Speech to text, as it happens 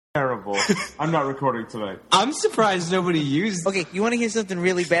terrible. I'm not recording tonight. I'm surprised nobody used. Okay, you want to hear something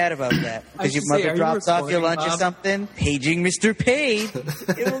really bad about that? Because your should say, mother are drops you off your recording, lunch or Bob? something? Paging Mr. Paid.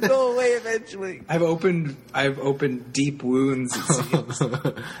 It will go away eventually. I've opened deep wounds, it seems.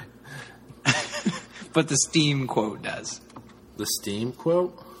 But the Steam quote does. The Steam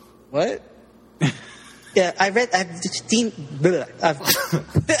quote? What? Yeah, I've Steam.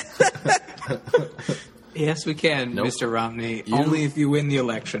 Yes, we can, Nope. Mr. Romney. Only if you win the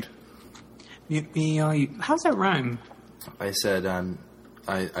election. How's that rhyme? I said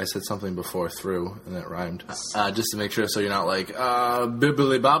I said something before through, and it rhymed. Just to make sure, so you're not like,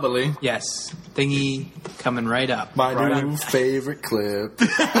 bibbly bobbly. Yes. Thingy coming right up. My new favorite clip.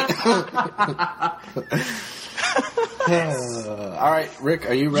 All right, Rick,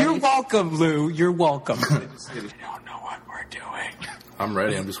 are you ready? You're welcome, Lou. You're welcome. You don't know what we're doing. I'm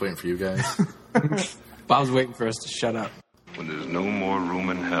ready. I'm just waiting for you guys. Bob's waiting for us to shut up. When there's no more room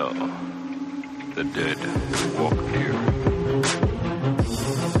in hell, the dead walk here.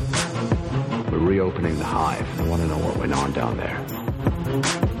 We're reopening the hive. I want to know what went on down there.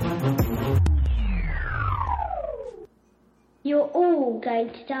 You're all going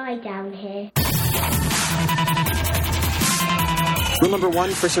to die down here. Rule number 1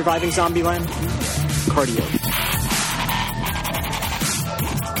 for surviving Zombieland: cardio.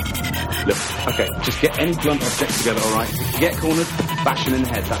 Look, okay, just get any blunt object together, all right? If you get cornered, bash him in the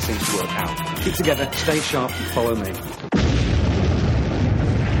head. That seems to work out. Keep together, stay sharp, and follow me.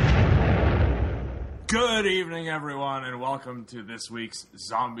 Good evening, everyone, and welcome to this week's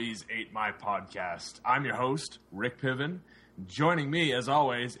Zombies Ate My Podcast. I'm your host, Rick Piven. Joining me, as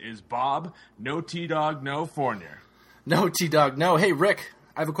always, is Bob, no T-Dog, no Fournier. No, T-Dog, no. Hey, Rick,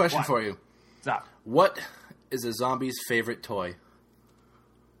 I have a question What? for you. What's up? What is a zombie's favorite toy?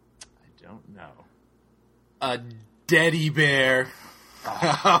 I don't know. A teddy bear.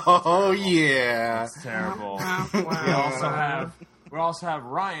 Oh, yeah. It's terrible. We also have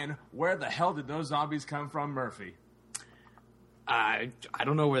Ryan. Where the hell did those zombies come from, Murphy? I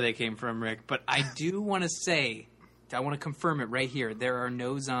don't know where they came from, Rick, but I do want to say, I want to confirm it right here. There are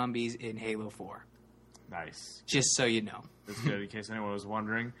no zombies in Halo 4. Nice. Just so you know. That's good in case anyone was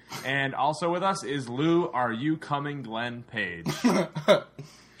wondering. And also with us is Lou, Are You Coming, Glenn Page.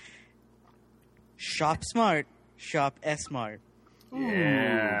 Shop smart, shop S-smart.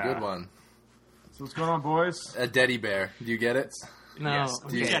 Yeah. Good one. So what's going on, boys? A teddy bear. Do you get it? No. Yes,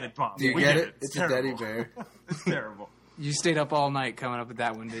 okay. we get it, Bob. Do you We get it? It's It's a teddy terrible. bear. It's terrible. You stayed up all night coming up with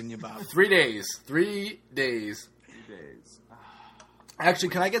that one, didn't you, Bob? 3 days. 3 days. 3 days. Actually,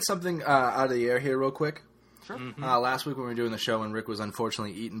 can I get something out of the air here real quick? Sure. Last week when we were doing the show and Rick was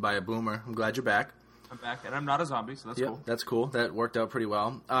unfortunately eaten by a boomer, I'm glad you're back. I'm back, and I'm not a zombie, so that's Yep, cool. that's cool. That worked out pretty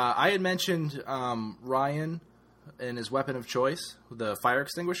well. I had mentioned Ryan and his weapon of choice, the fire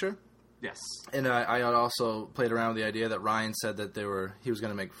extinguisher. Yes. And I had also played around with the idea that Ryan said that he was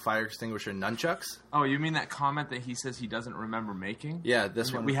going to make fire extinguisher nunchucks. Oh, you mean that comment that he says he doesn't remember making? Yeah,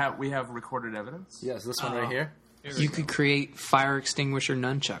 this one. We have recorded evidence? Yes, this one right here. You could create fire extinguisher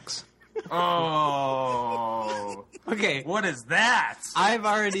nunchucks. Oh. Okay. What is that? I've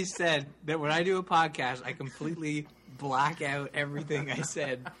already said that when I do a podcast, I completely black out everything I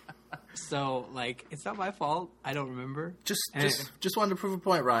said. So, it's not my fault. I don't remember. Just wanted to prove a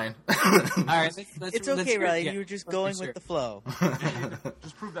point, Ryan. All right, let's It's okay, Ryan. yeah. You were just going with the flow.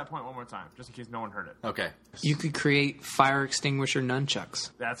 Just prove that point one more time, just in case no one heard it. Okay. You could create fire extinguisher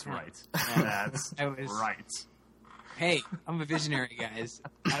nunchucks. That's right. That's I was- right. Hey, I'm a visionary, guys.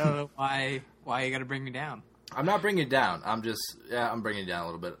 I don't know why you got to bring me down. I'm not bringing it down. I'm bringing it down a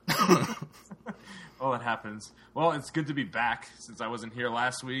little bit. Well, it happens. Well, it's good to be back since I wasn't here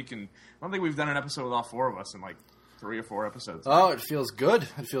last week, and I don't think we've done an episode with all four of us in 3 or 4 episodes. Oh, it feels good.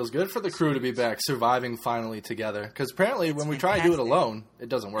 It feels good for the crew to be back, surviving finally together. Because apparently when we try to do it alone, it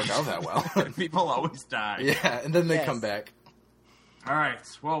doesn't work out that well. People always die. Yeah, and then they Yes. come back. All right.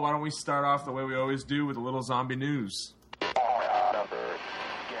 Well, why don't we start off the way we always do with a little zombie news?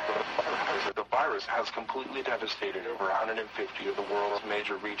 The virus has completely devastated over 150 of the world's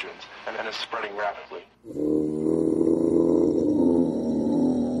major regions and is spreading rapidly.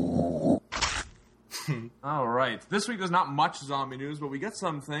 All right. This week there's not much zombie news, but we get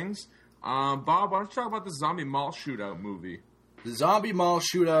some things. Bob, why don't you talk about the zombie mall shootout movie? The Zombie Mall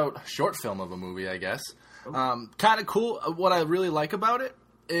Shootout short film of a movie, I guess. Kind of cool. What I really like about it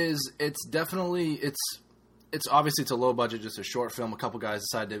is it's obviously it's a low budget, just a short film. A couple guys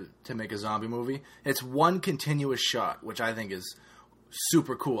decided to make a zombie movie. It's one continuous shot, which I think is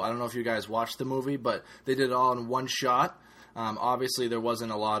super cool. I don't know if you guys watched the movie, but they did it all in one shot. Obviously, there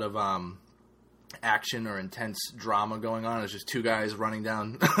wasn't a lot of action or intense drama going on. It's just two guys running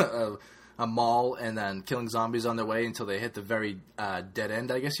down a mall and then killing zombies on their way until they hit the very dead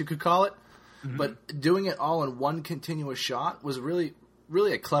end, I guess you could call it. Mm-hmm. But doing it all in one continuous shot was really,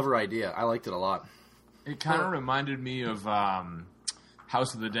 really a clever idea. I liked it a lot. It kind of reminded me of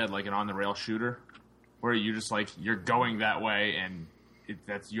House of the Dead, like an on-the-rail shooter, where you just like you're going that way and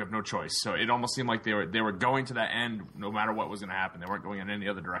you have no choice. So it almost seemed like they were going to that end no matter what was going to happen. They weren't going in any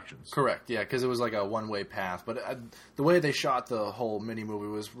other directions. Correct. Yeah, because it was like a one-way path. But the way they shot the whole mini movie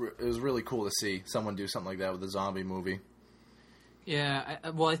was really cool to see someone do something like that with a zombie movie. Yeah,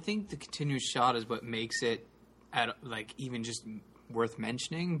 I think the continuous shot is what makes it even just worth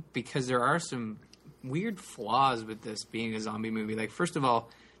mentioning, because there are some weird flaws with this being a zombie movie. Like, first of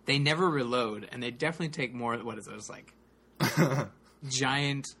all, they never reload, and they definitely take more. What is those like?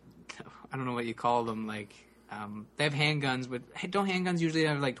 Giant, I don't know what you call them. Like, they have handguns. Don't handguns usually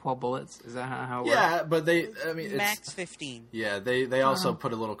have like 12 bullets? Is that how it works? Yeah, but max 15. Yeah, they also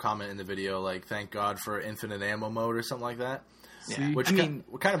put a little comment in the video like, "Thank God for infinite ammo mode" or something like that. Yeah. Which kind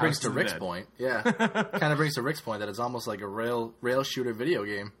of brings to Rick's point. Yeah, kind of brings to Rick's point that it's almost like a rail shooter video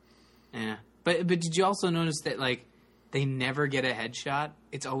game. Yeah, but did you also notice that like they never get a headshot?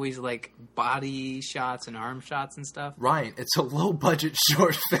 It's always like body shots and arm shots and stuff. Ryan, it's a low budget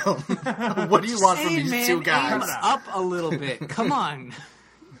short film. What do you want from these two guys? Aim up a little bit. Come on,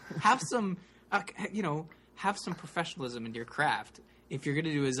 have some have some professionalism in your craft. If you're going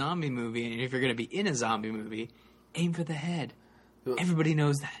to do a zombie movie and if you're going to be in a zombie movie, aim for the head. Everybody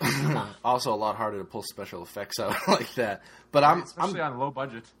knows that. Also, a lot harder to pull special effects out like that. But I'm on low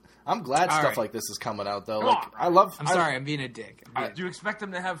budget. I'm glad stuff like this is coming out, though. Like, I'm sorry, I'm being a dick. Do you expect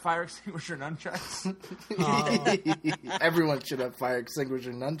them to have fire extinguisher nunchucks? Everyone should have fire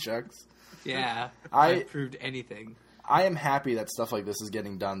extinguisher nunchucks. Yeah, I proved anything. I am happy that stuff like this is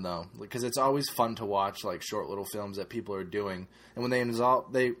getting done, though, because it's always fun to watch like short little films that people are doing, and when they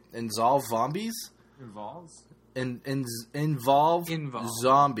involve zombies. Involve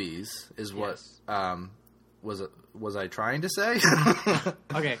zombies is what was I trying to say?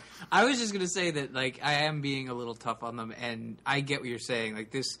 Okay, I was just gonna say that like I am being a little tough on them, and I get what you're saying. Like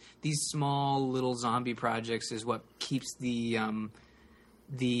these small little zombie projects is what keeps the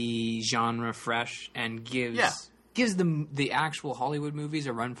genre fresh and gives them the actual Hollywood movies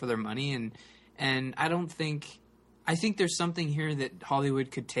a run for their money, and I think there's something here that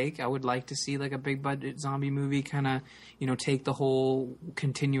Hollywood could take. I would like to see like a big budget zombie movie kind of, take the whole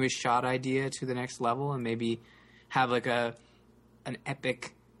continuous shot idea to the next level and maybe have like an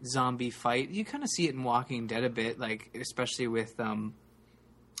epic zombie fight. You kind of see it in Walking Dead a bit, like especially with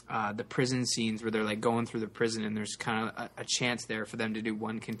the prison scenes where they're like going through the prison and there's kind of a chance there for them to do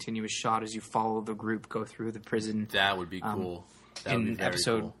one continuous shot as you follow the group go through the prison. That would be cool. That would be very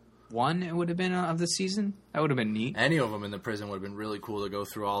episode cool. 1, it would have been of the season. That would have been neat. Any of them in the prison would have been really cool to go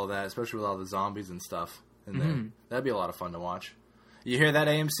through all of that, especially with all the zombies and stuff. And that'd be a lot of fun to watch. You hear that,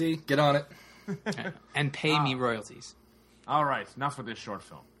 AMC? Get on it. And pay me royalties. All right, enough of this short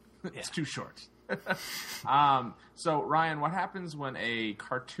film. It's too short. So, Ryan, what happens when a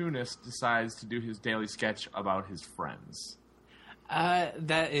cartoonist decides to do his daily sketch about his friends?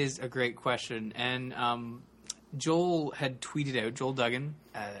 That is a great question. And Joel had tweeted out, Joel Duggan,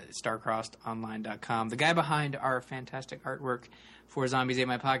 starcrossedonline.com, the guy behind our fantastic artwork for Zombies Ate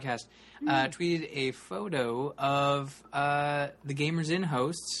My Podcast, tweeted a photo of the Gamers Inn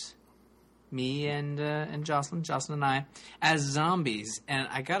hosts, me and Jocelyn and I, as zombies. And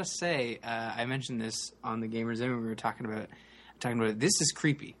I gotta say, I mentioned this on the Gamers Inn when we were talking about it. This is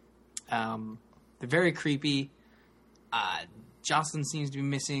creepy. They're very creepy. Jocelyn seems to be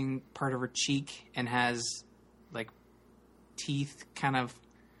missing part of her cheek and has like teeth kind of,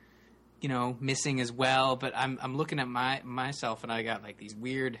 missing as well. But I'm looking at myself and I got like these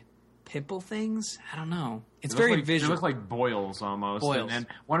weird pimple things. I don't know. It's very visual. They look like boils almost. Boils. And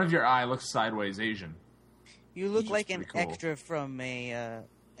one of your eye looks sideways Asian. You look like an extra from a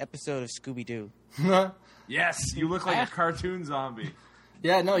episode of Scooby-Doo. Yes, you look like a cartoon zombie.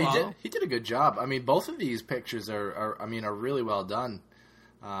 Yeah, no, he did a good job. I mean, both of these pictures are really well done.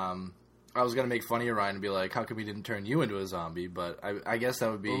 I was going to make fun of you, Ryan, and be like, how come he didn't turn you into a zombie? But I guess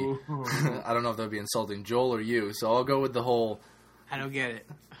that would be... I don't know if that would be insulting Joel or you, so I'll go with the whole... I don't get it.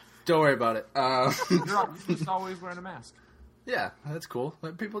 Don't worry about it. You're just always wearing a mask. Yeah, that's cool.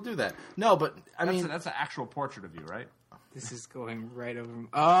 People do that. No, but, that's an actual portrait of you, right? This is going right over...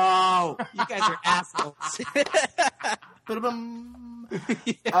 Oh! You guys are assholes.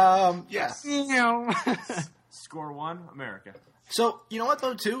 Yes. Score 1, America. So, you know what,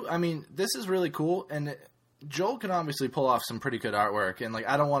 though, too? I mean, this is really cool, and Joel can obviously pull off some pretty good artwork, and like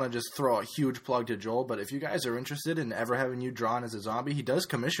I don't want to just throw a huge plug to Joel, but if you guys are interested in ever having you drawn as a zombie, he does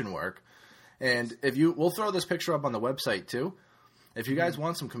commission work, and we'll throw this picture up on the website too. If you guys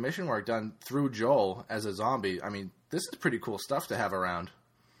want some commission work done through Joel as a zombie, I mean, this is pretty cool stuff to have around.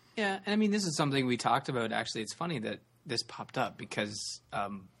 Yeah, and I mean, this is something we talked about. Actually, it's funny that this popped up because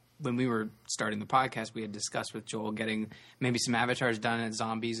when we were starting the podcast, we had discussed with Joel getting maybe some avatars done as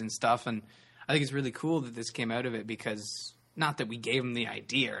zombies and stuff, and I think it's really cool that this came out of it because, not that we gave him the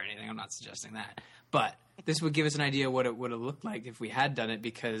idea or anything, I'm not suggesting that, but this would give us an idea what it would have looked like if we had done it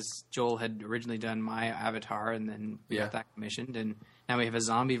because Joel had originally done my avatar and then we got that commissioned, and now we have a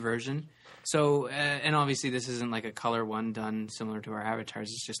zombie version. So, and obviously this isn't like a color one done similar to our avatars,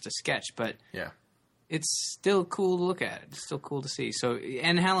 it's just a sketch, but it's still cool to look at. It's still cool to see. So,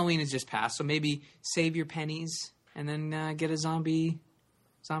 and Halloween has just passed, so maybe save your pennies and then get a zombie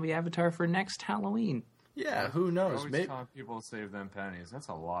avatar for next Halloween. Yeah, who knows? Always telling people to save them pennies. That's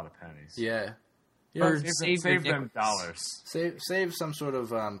a lot of pennies. Yeah. Or save them dollars. Save some sort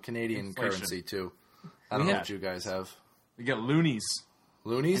of Canadian inflation currency too. I don't know what you guys have. We get loonies.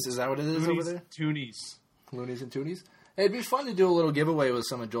 Loonies? Is that what it is over there? Toonies. Loonies and toonies? It'd be fun to do a little giveaway with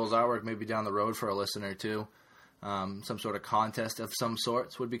some of Joel's artwork, maybe down the road for a listener too. Some sort of contest of some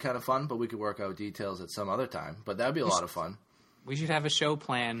sorts would be kind of fun, but we could work out details at some other time. But that'd be a lot of fun. We should have a show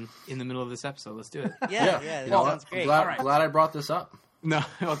plan in the middle of this episode. Let's do it. Yeah, that sounds great. Glad I brought this up. No,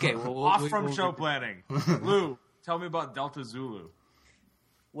 okay. Off from show planning. Lou, tell me about Delta Zulu.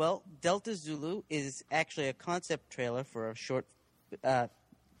 Well, Delta Zulu is actually a concept trailer for a short,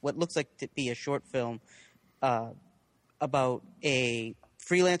 what looks like to be a short film about a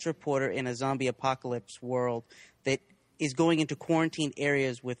freelance reporter in a zombie apocalypse world that is going into quarantine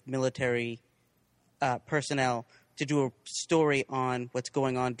areas with military personnel to do a story on what's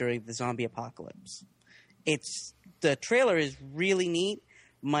going on during the zombie apocalypse. The trailer is really neat.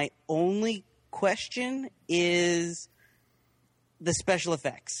 My only question is the special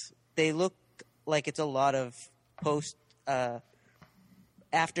effects. They look like it's a lot of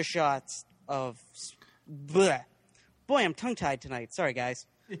after shots of bleh. Boy, I'm tongue-tied tonight. Sorry, guys.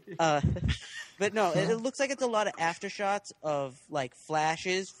 But no, it looks like it's a lot of after shots of like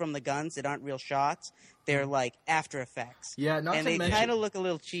flashes from the guns that aren't real shots. They're like After Effects. Yeah, and they kind of look a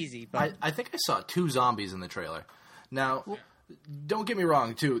little cheesy. But I think I saw 2 zombies in the trailer. Now, don't get me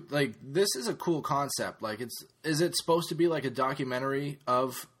wrong, too. Like, this is a cool concept. Like, is it supposed to be like a documentary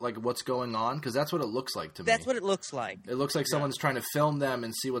of like what's going on? Because that's what it looks like to me. That's what it looks like. It looks like someone's trying to film them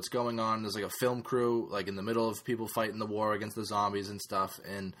and see what's going on. There's like a film crew, like in the middle of people fighting the war against the zombies and stuff.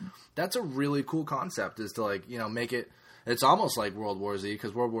 And that's a really cool concept. Is to like make it. It's almost like World War Z,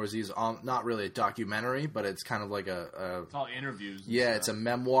 because World War Z is not really a documentary, but it's kind of like it's all interviews. Yeah, it's a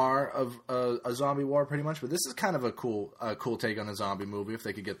memoir of a zombie war, pretty much. But this is kind of a cool take on a zombie movie if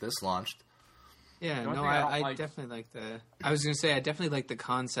they could get this launched. Yeah, I definitely like the... I was going to say, I definitely like the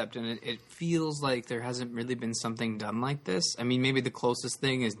concept, and it feels like there hasn't really been something done like this. I mean, maybe the closest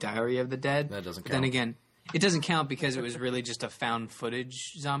thing is Diary of the Dead. That doesn't count. Then again, it doesn't count because it was really just a found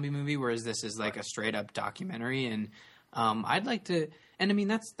footage zombie movie, whereas this is like a straight-up documentary, and... I'd like to, and I mean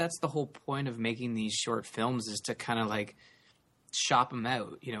that's the whole point of making these short films is to kind of like shop them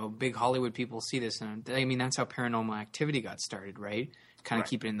out. Big Hollywood people see this, and I mean that's how Paranormal Activity got started, right? Kind of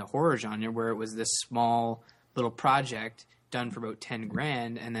keep it in the horror genre, where it was this small little project done for about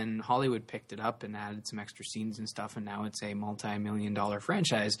 $10,000, and then Hollywood picked it up and added some extra scenes and stuff, and now it's a multi-million-dollar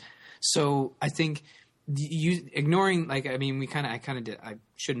franchise. So I think. Ignoring, I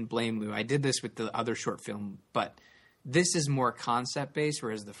shouldn't blame Lou. I did this with the other short film, but this is more concept-based,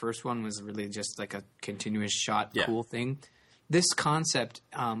 whereas the first one was really just like a continuous shot, cool thing. This concept,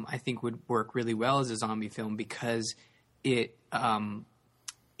 I think, would work really well as a zombie film because it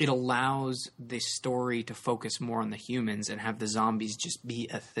allows the story to focus more on the humans and have the zombies just be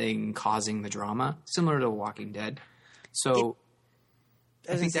a thing causing the drama, similar to Walking Dead. So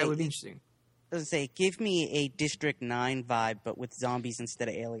I think that would be interesting. I was going to say, give me a District 9 vibe, but with zombies instead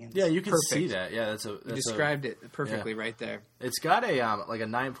of aliens. Yeah, you can see that. Yeah, you described it perfectly right there. It's got a like a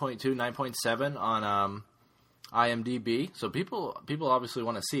 9.2, 9.7 on IMDb, so people obviously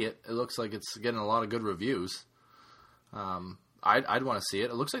want to see it. It looks like it's getting a lot of good reviews. I'd want to see it.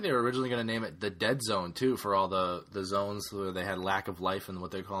 It looks like they were originally going to name it the Dead Zone too, for all the zones where they had lack of life and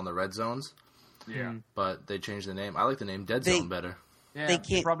what they're calling the red zones. Yeah, but they changed the name. I like the name Dead Zone better. Yeah,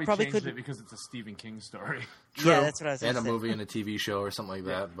 they probably changed it because it's a Stephen King story. True. Yeah, that's what I was saying. And a movie and a TV show or something like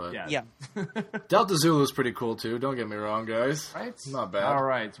that. But yeah. Delta Zulu is pretty cool too. Don't get me wrong, guys. Right? Not bad. All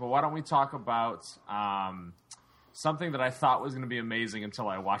right. Well, why don't we talk about something that I thought was going to be amazing until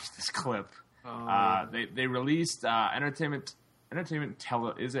I watched this clip. They released Entertainment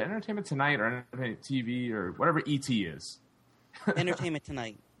is it Entertainment Tonight or Entertainment TV or whatever ET is? Entertainment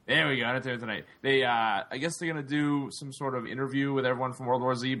Tonight. There we go, Entertainment Tonight. They, I guess they're going to do some sort of interview with everyone from World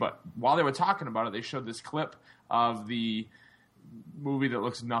War Z, but while they were talking about it, they showed this clip of the movie that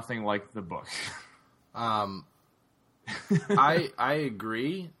looks nothing like the book. I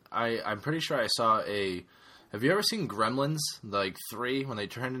agree. I'm pretty sure I saw have you ever seen Gremlins, like 3, when they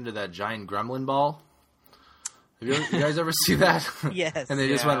turned into that giant gremlin ball? You guys ever see that? Yes. And they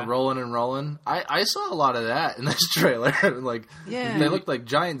just went rolling and rolling. I saw a lot of that in this trailer. Like, they looked like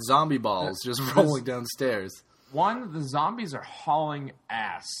giant zombie balls just rolling downstairs. One, the zombies are hauling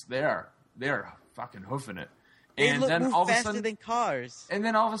ass. They're fucking hoofing it. And then move all of a faster sudden, than cars. And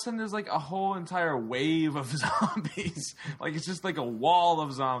then all of a sudden, there's like a whole entire wave of zombies. Like it's just like a wall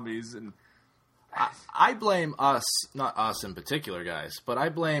of zombies. And I blame us, not us in particular, guys, but I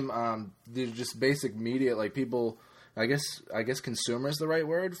blame the just basic media, like people. I guess consumer is the right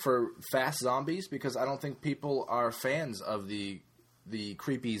word for fast zombies, because I don't think people are fans of the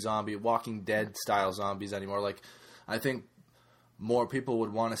creepy zombie, Walking Dead style zombies anymore. Like, I think more people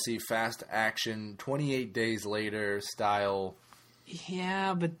would want to see fast action, 28 Days Later style.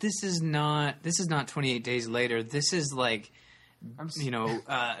 Yeah, but this is not 28 Days Later. This is like,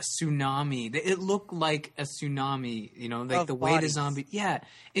 tsunami. It looked like a tsunami, like the way the zombie. Yeah,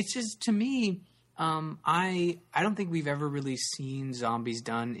 it's just, to me, I don't think we've ever really seen zombies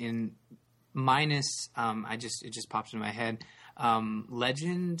done in minus. It just pops into my head.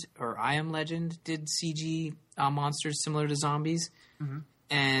 Legend or I Am Legend did CG monsters similar to zombies,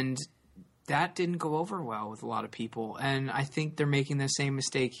 and that didn't go over well with a lot of people. And I think they're making the same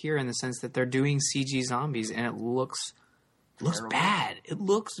mistake here in the sense that they're doing CG zombies, and it looks bad. It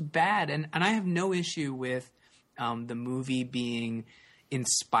looks bad, and I have no issue with the movie being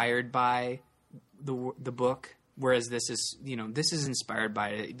inspired by the book, whereas this is inspired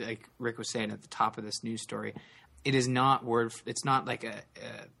by, like Rick was saying at the top of this news story. It is not it's not like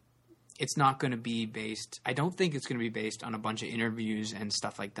it's not going to be based. I don't think it's going to be based on a bunch of interviews and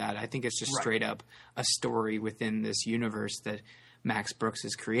stuff like that. I think it's just straight up a story within this universe that Max Brooks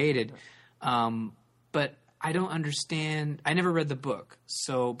has created. But I don't understand. I never read the book,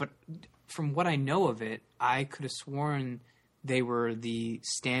 but from what I know of it, I could have sworn they were the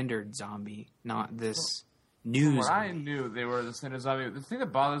standard zombie, not this new what zombie. I knew, they were the standard zombie. The thing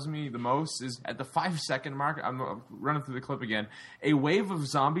that bothers me the most is at the 5-second mark, I'm running through the clip again, a wave of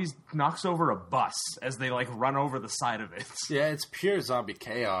zombies knocks over a bus as they like run over the side of it. Yeah, it's pure zombie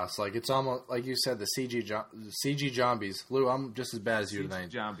chaos. Like, it's almost like you said, the CG zombies. Lou, I'm just as bad as you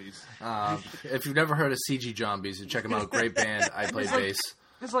tonight. Zombies. If you've never heard of CG zombies, you check them out. Great band. I play bass.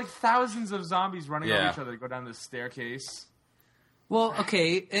 There's like thousands of zombies running over each other to go down this staircase. Well,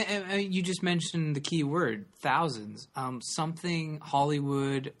 okay, you just mentioned the key word, thousands. Something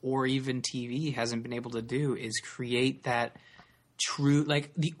Hollywood or even TV hasn't been able to do is create that true,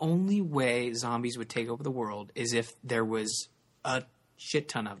 like, the only way zombies would take over the world is if there was a shit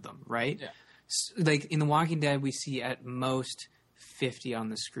ton of them, right? Yeah. Like, in The Walking Dead, we see at most 50 on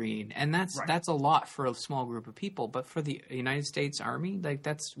the screen, and that's a lot for a small group of people, but for the United States Army, like,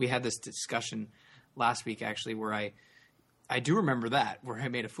 we had this discussion last week, actually, where I do remember that, where I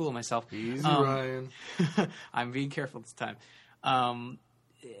made a fool of myself. Easy, Ryan. I'm being careful this time. There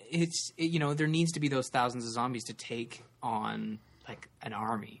needs to be those thousands of zombies to take on, like, an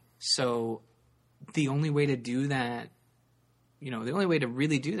army. So the only way to do that, the only way to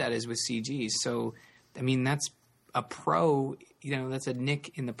really do that is with CG. So, I mean, that's a pro, that's a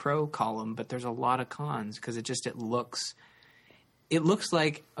nick in the pro column, but there's a lot of cons because it looks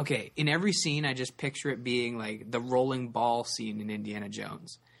like, okay, in every scene, I just picture it being like the rolling ball scene in Indiana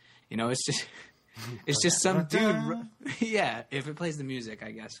Jones. It's just some dude. Yeah, if it plays the music,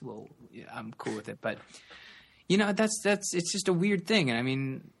 I guess I'm cool with it. But it's just a weird thing. And I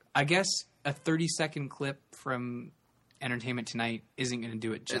mean, I guess a 30-second clip from Entertainment Tonight isn't going to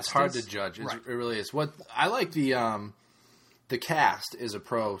do it justice. It's hard to judge. It really is. What I like the cast is a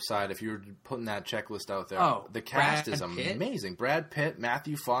pro side. If you're putting that checklist out there, the cast is amazing. Brad Pitt,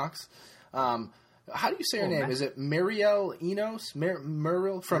 Matthew Fox. How do you say her name? Is it Muriel Enos?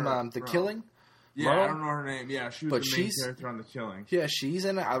 Muriel from The Killing? Yeah, Merle? I don't know her name. Yeah, she was the main character on The Killing. Yeah, she's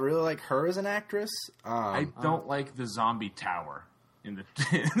in it. I really like her as an actress. I don't like the zombie tower in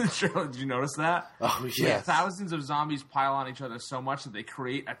the show. Did you notice that? Oh, yeah. Thousands of zombies pile on each other so much that they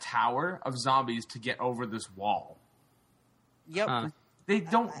create a tower of zombies to get over this wall. Yep. They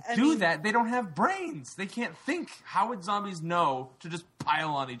don't do that. They don't have brains. They can't think. How would zombies know to just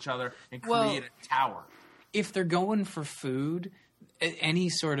pile on each other and create a tower? If they're going for food, any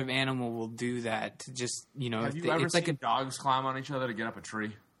sort of animal will do that to just, Have you ever seen dogs climb on each other to get up a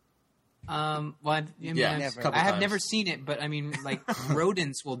tree? Well, I have never seen it, but I mean, like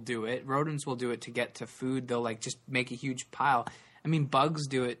rodents will do it. Rodents will do it to get to food. They'll like just make a huge pile. I mean, bugs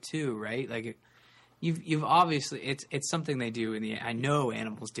do it too, right? Like you've obviously it's something they do I know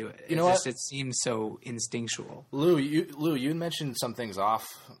animals do it. It seems so instinctual. Lou, you mentioned some things off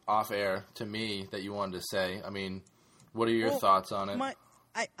air to me that you wanted to say. I mean, what are your thoughts on it?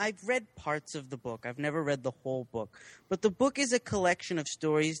 I've read parts of the book. I've never read the whole book. But the book is a collection of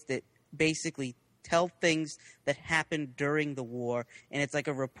stories that basically tell things that happened during the war, and it's like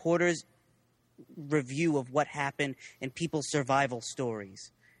a reporter's review of what happened and people's survival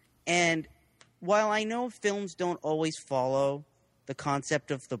stories. And while I know films don't always follow the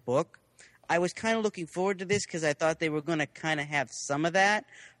concept of the book, I was kind of looking forward to this because I thought they were going to kind of have some of that,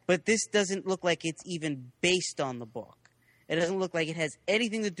 but this doesn't look like it's even based on the book. It doesn't look like it has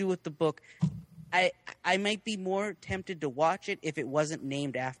anything to do with the book. I might be more tempted to watch it if it wasn't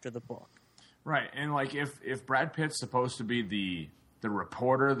named after the book. Right, and like if Brad Pitt's supposed to be the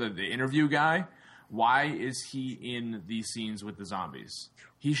reporter, the interview guy, why is he in these scenes with the zombies?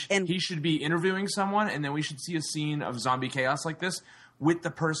 He should be interviewing someone, and then we should see a scene of zombie chaos like this with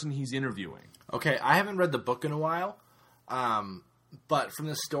the person he's interviewing. Okay, I haven't read the book in a while, but from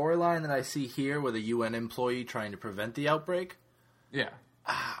the storyline that I see here with a UN employee trying to prevent the outbreak, yeah.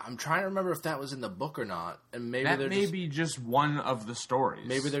 I'm trying to remember if that was in the book or not, and maybe that may be just one of the stories.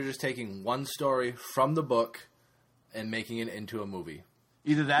 Maybe they're just taking one story from the book and making it into a movie.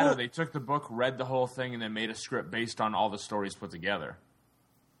 Either that, or they took the book, read the whole thing, and then made a script based on all the stories put together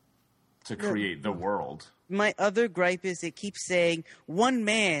to create the world. My other gripe is it keeps saying one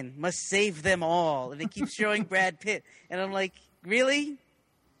man must save them all, and it keeps showing Brad Pitt, and I'm like, really?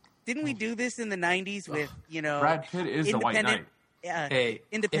 Didn't we do this in the 90s with Brad Pitt is the White Knight. Hey,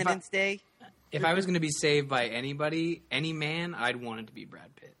 Independence Day. If I was going to be saved by anybody, any man, I'd want it to be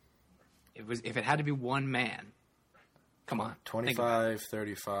Brad Pitt. If it had to be one man, come on. 25,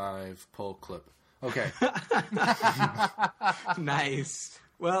 35, pull clip. Okay. Nice.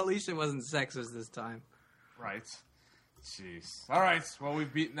 Well, at least it wasn't sexist this time. Right. Jeez. All right. Well,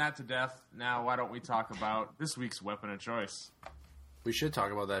 we've beaten that to death. Now, why don't we talk about this week's weapon of choice? We should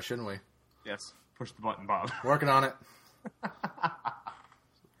talk about that, shouldn't we? Yes. Push the button, Bob. Working on it.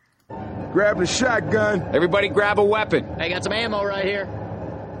 Grab the shotgun. Everybody grab a weapon. I got some ammo right here.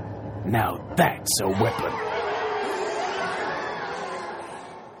 Now that's a weapon.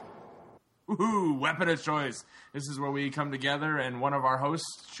 Woohoo! Weapon of choice. This is where we come together and one of our hosts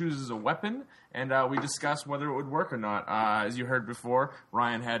chooses a weapon and we discuss whether it would work or not. As you heard before,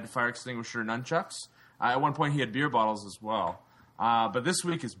 Ryan had fire extinguisher nunchucks. At one point he had beer bottles as well. But this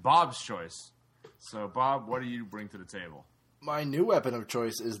week is Bob's choice. So, Bob, what do you bring to the table? My new weapon of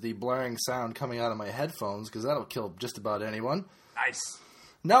choice is the blaring sound coming out of my headphones, because that'll kill just about anyone. Nice.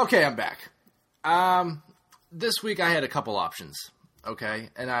 Now, okay, I'm back. This week I had a couple options, okay?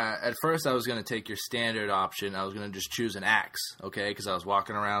 And at first I was going to take your standard option. I was going to just choose an axe, okay? Because I was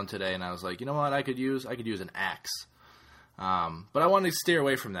walking around today and I was like, you know what, I could use an axe. But I wanted to steer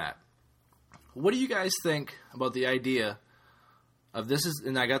away from that. What do you guys think about the idea of this?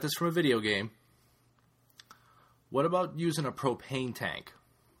 And I got this from a video game. What about using a propane tank?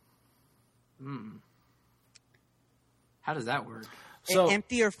 How does that work? So,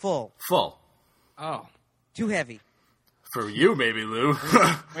 empty or full? Full. Oh. Too heavy. For you, maybe, Lou.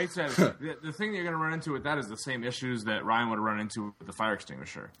 Wait a second. The thing you're going to run into with that is the same issues that Ryan would have run into with the fire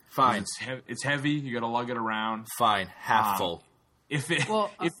extinguisher. Fine. It's heavy. You got to lug it around. Fine. Half full.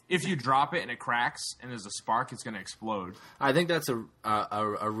 If you drop it and it cracks and there's a spark, it's going to explode. I think that's a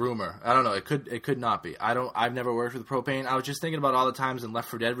rumor. I don't know. It could not be. I've never worked with propane. I was just thinking about all the times in Left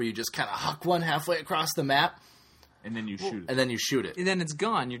 4 Dead where you just kind of huck one halfway across the map. And then you shoot it. And then you shoot it. And then it's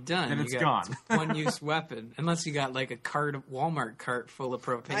gone. You're done. And it's gone. One-use weapon. Unless you got like a Walmart cart full of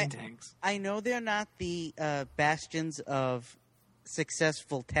propane tanks. I know they're not the bastions of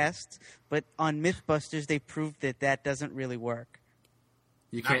successful tests, but on Mythbusters they proved that doesn't really work.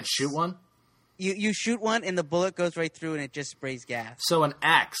 You can't shoot one? You shoot one and the bullet goes right through and it just sprays gas. So an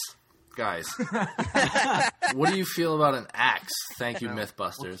axe, guys. What do you feel about an axe? Thank you,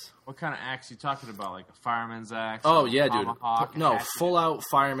 Mythbusters. What kind of axe are you talking about? Like a fireman's axe? Oh, yeah, dude. No, hatchet? full-out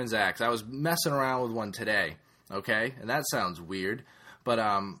fireman's axe. I was messing around with one today, okay? And that sounds weird.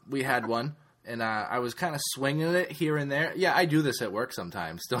 But we had one, and I was kind of swinging it here and there. Yeah, I do this at work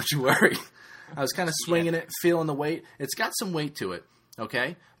sometimes. Don't you worry. I was kind of swinging it, feeling the weight. It's got some weight to it.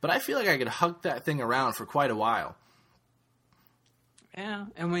 Okay? But I feel like I could hug that thing around for quite a while. Yeah.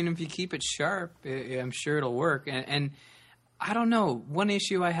 I mean, if you keep it sharp, I'm sure it'll work. And I don't know. One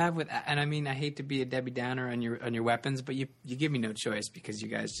issue I have with, and I mean, I hate to be a Debbie Downer on your weapons, but you give me no choice because you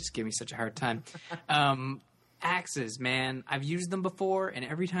guys just give me such a hard time. Axes, man, I've used them before, and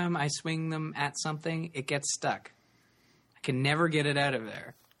every time I swing them at something, it gets stuck. I can never get it out of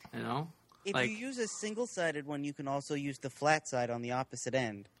there. You know, if you use a single-sided one, you can also use the flat side on the opposite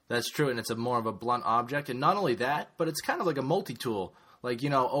end. That's true, and it's more of a blunt object. And not only that, but it's kind of like a multi-tool. Like,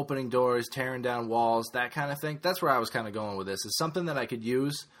 opening doors, tearing down walls, that kind of thing. That's where I was kind of going with this. It's something that I could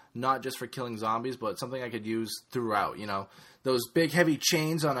use, not just for killing zombies, but something I could use throughout. Those big, heavy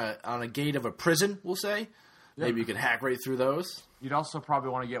chains on a gate of a prison, we'll say. Yep. Maybe you could hack right through those. You'd also probably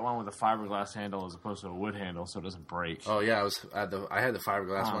want to get one with a fiberglass handle as opposed to a wood handle so it doesn't break. Oh, yeah. I had the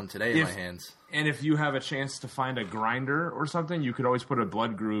fiberglass one today in my hands. And if you have a chance to find a grinder or something, you could always put a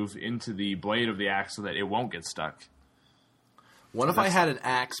blood groove into the blade of the axe so that it won't get stuck. What if I had an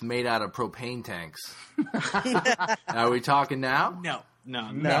axe made out of propane tanks? Are we talking now?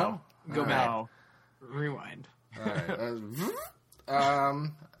 No. Go back. Rewind. All right.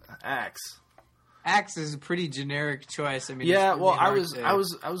 Axe. Axe is a pretty generic choice. I mean, yeah. Really well,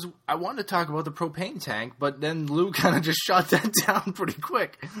 I wanted to talk about the propane tank, but then Lou kind of just shot that down pretty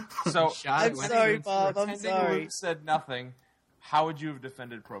quick. So I'm sorry, Bob. I'm sorry. Lou said nothing. How would you have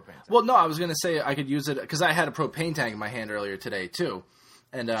defended propane tank? Well, no, I was going to say I could use it because I had a propane tank in my hand earlier today too,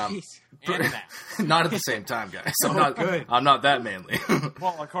 and not at the same time, guys. I'm not that manly.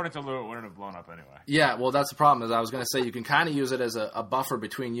 Well, according to Lou, it wouldn't have blown up anyway. Yeah. Well, that's the problem. Is I was going to say you can kind of use it as a buffer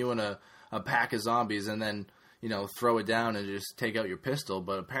between you and a pack of zombies, and then throw it down and just take out your pistol.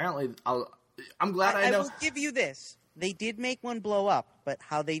 But apparently, I'm glad I know. I will give you this: they did make one blow up, but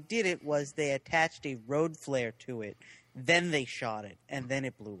how they did it was they attached a road flare to it, then they shot it, and then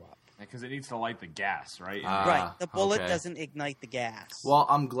it blew up. Because it needs to light the gas, right? Right. The bullet doesn't ignite the gas. Well,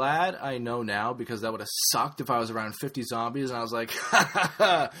 I'm glad I know now because that would have sucked if I was around 50 zombies and I was like,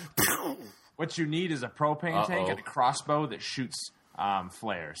 what you need is a propane tank and a crossbow that shoots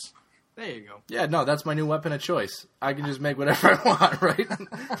flares. There you go. Yeah, no, that's my new weapon of choice. I can just make whatever I want, right?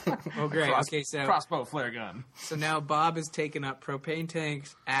 Oh, great. Okay, so crossbow flare gun. So now Bob has taken up propane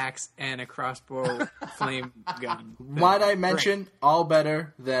tanks, axe, and a crossbow flame gun. Might I mention, all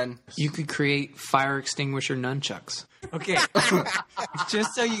better than... You could create fire extinguisher nunchucks. Okay,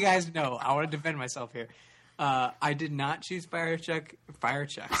 just so you guys know, I want to defend myself here. I did not choose fire trucks. Fire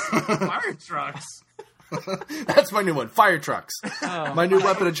trucks. That's my new one. Fire trucks. My new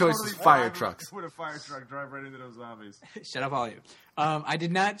weapon of choice is fire trucks. Put a fire truck, drive right into those zombies. Shut up, all you. I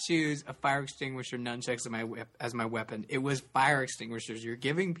did not choose a fire extinguisher nunchucks as my weapon. It was fire extinguishers. You're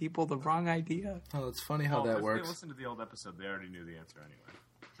giving people the wrong idea. Oh, it's funny how that works. They listened to the old episode. They already knew the answer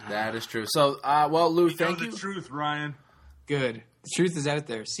anyway. That is true. So, Lou, thank you. The truth, Ryan. Good. The truth is out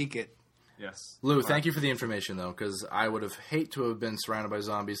there. Seek it. Yes. Lou, thank you for the information, though, because I would have hate to have been surrounded by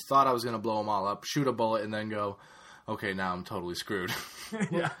zombies, thought I was going to blow them all up, shoot a bullet, and then go, okay, now I'm totally screwed.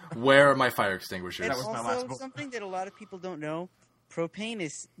 Yeah. Where are my fire extinguishers? And also, something that a lot of people don't know, propane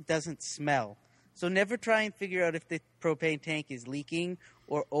doesn't smell. So never try and figure out if the propane tank is leaking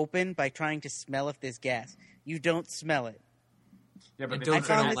or open by trying to smell if there's gas. You don't smell it. Yeah, but don't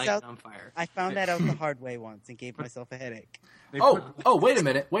found light it on fire. I found that out the hard way once and gave myself a headache. Wait a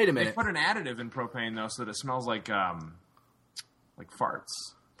minute. They put an additive in propane, though, so that it smells like farts,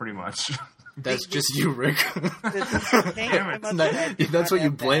 pretty much. That's just you, Rick. Damn it. That's what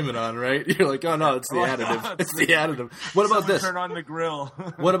you blame it on, right? You're like, oh, no, it's the additive. It's the additive. What about this? Turn on the grill.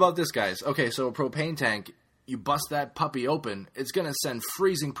 What about this, guys? Okay, so a propane tank, you bust that puppy open, it's going to send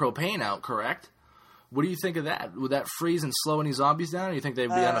freezing propane out, correct? What do you think of that? Would that freeze and slow any zombies down, or do you think they'd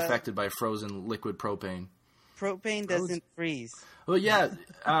be unaffected by frozen liquid propane? Propane doesn't freeze. Well, yeah,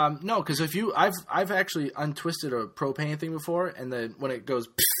 no, because I've actually untwisted a propane thing before, and then when it goes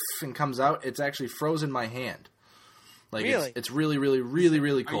and comes out, it's actually frozen my hand. Like really? It's really, really, really,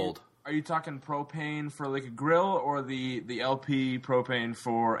 really cold. Are you talking propane for like a grill, or the LP propane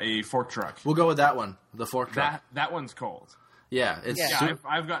for a fork truck? We'll go with that one, the fork truck. That one's cold. Yeah,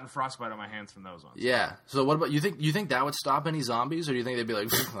 I've gotten frostbite on my hands from those ones. Yeah. So what about you think that would stop any zombies, or do you think they'd be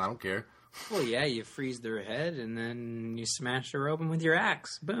like, I don't care? Well, yeah, you freeze their head and then you smash her open with your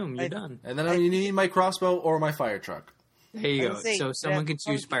axe. Boom, you're done. And then you need my crossbow or my fire truck. There you go. So someone can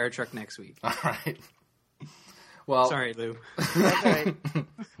choose fire truck next week. All right. Well, sorry, Lou. That's all right.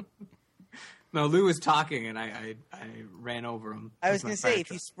 No, Lou was talking and I ran over him. I was going to say,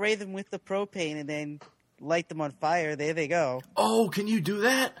 if you spray them with the propane and then light them on fire, there they go. Oh, can you do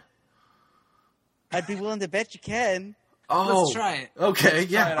that? I'd be willing to bet you can. Oh, let's try it. Okay,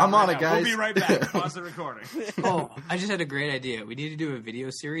 I'm on it, guys. We'll be right back. Pause the recording. Oh, I just had a great idea. We need to do a video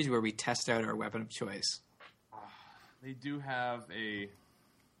series where we test out our weapon of choice. They do have a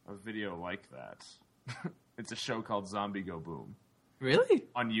video like that. It's a show called Zombie Go Boom. Really?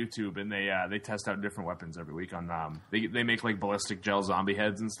 On YouTube, and they test out different weapons every week. On they make like ballistic gel zombie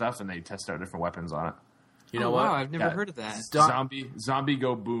heads and stuff, and they test out different weapons on it. You know what? Wow, I've never heard of that. Zombie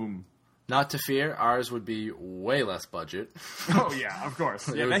Go Boom. Not to fear, ours would be way less budget. Oh yeah, of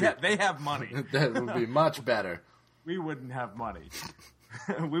course. Yeah, they have money. That would be much better. We wouldn't have money.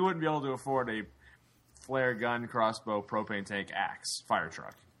 We wouldn't be able to afford a flare gun, crossbow, propane tank, axe, fire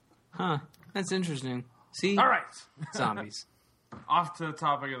truck. Huh. That's interesting. See? All right. Zombies. Off to the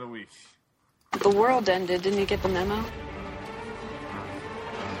topic of the week. The world ended. Didn't you get the memo?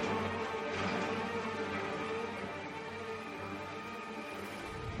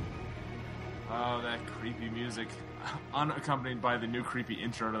 Oh, that creepy music, unaccompanied by the new creepy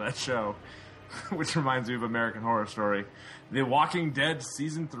intro to that show, which reminds me of American Horror Story. The Walking Dead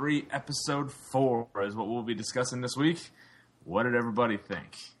Season 3, Episode 4 is what we'll be discussing this week. What did everybody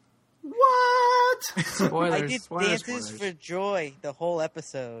think? What? Spoilers. I did dances for joy the whole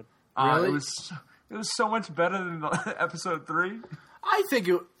episode. Really? It was so much better than Episode 3. I think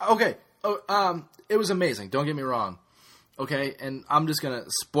it... Okay. It was amazing. Don't get me wrong. Okay? And I'm just going to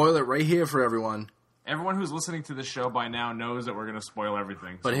spoil it right here for everyone. Everyone who's listening to the show by now knows that we're going to spoil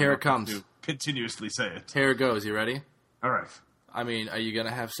everything. But here it comes. To continuously say it. Here it goes. You ready? All right. I mean, are you going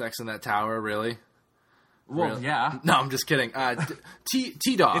to have sex in that tower, really? Well, really? yeah. No, I'm just kidding.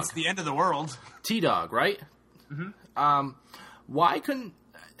 T-Dog. It's the end of the world. T-Dog, right? Mm-hmm. Why couldn't...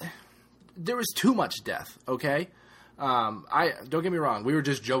 There was too much death, okay? Don't get me wrong. We were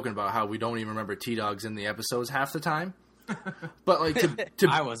just joking about how we don't even remember T-Dogs in the episodes half the time. But like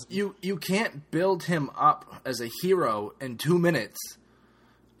I was you can't build him up as a hero in 2 minutes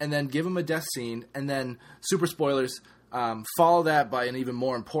and then give him a death scene and then super spoilers follow that by an even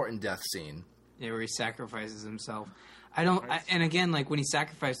more important death scene. Yeah, where he sacrifices himself. And again, like when he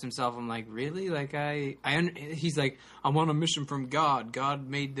sacrificed himself, I'm like, really? Like he's like, I'm on a mission from God. God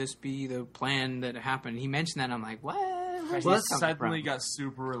made this be the plan that happened. He mentioned that, and I'm like, what? Well, he suddenly got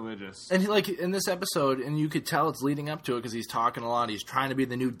super religious. And like in this episode, and you could tell it's leading up to it because he's talking a lot. He's trying to be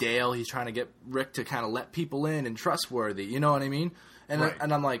the new Dale. He's trying to get Rick to kind of let people in and trustworthy. You know what I mean? And right.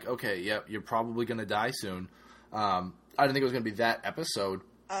 And I'm like, okay, yep, you're probably going to die soon. I didn't think it was going to be that episode.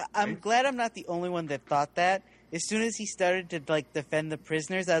 I'm glad I'm not the only one that thought that. As soon as he started to like defend the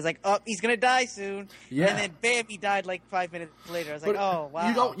prisoners, I was like, "Oh, he's gonna die soon." Yeah. And then, bam, he died like 5 minutes later. I was like, "Oh,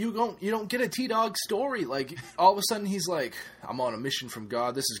 wow." You don't get a T-Dog story. Like all of a sudden, he's like, "I'm on a mission from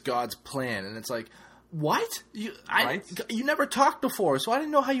God. This is God's plan," and it's like, "What? You never talked before, so I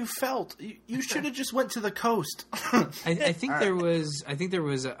didn't know how you felt. You should have just went to the coast." I think there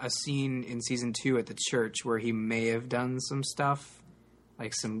was a scene in season 2 at the church where he may have done some stuff,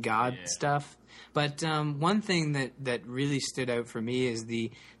 like some God stuff. But one thing that really stood out for me is the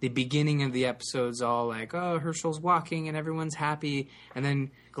beginning of the episode's all like, oh, Herschel's walking and everyone's happy, and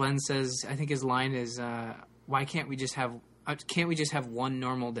then Glenn says, I think his line is, why can't we just have one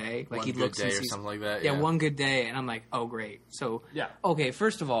normal day? Like one good day or something like that. Yeah, one good day, and I'm like, oh, great. So okay,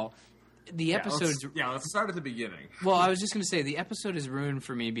 first of all, the episode. Let's start at the beginning. Well, I was just going to say the episode is ruined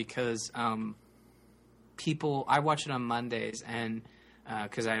for me because I watch it on Mondays and.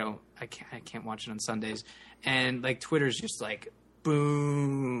 Because I can't watch it on Sundays, and like Twitter's just like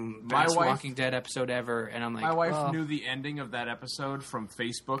boom, best Walking Dead episode ever, and I'm like, my wife knew the ending of that episode from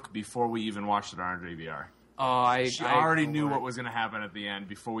Facebook before we even watched it on JVR. Oh, she already knew what was going to happen at the end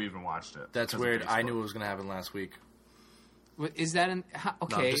before we even watched it. That's weird. I knew what was going to happen last week. What, is that in?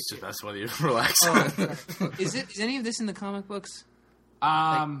 Okay, no, just that's why you relax. Is any of this in the comic books?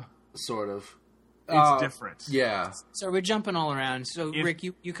 Sort of. It's different. Yeah. So we're jumping all around. So, Rick,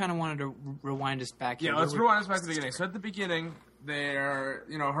 you kind of wanted to rewind us back here. Yeah, let's rewind us back to the beginning. So at the beginning,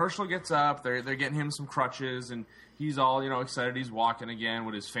 Herschel gets up. They're getting him some crutches, and he's all, excited. He's walking again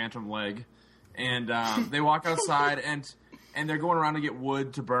with his phantom leg. And they walk outside, and they're going around to get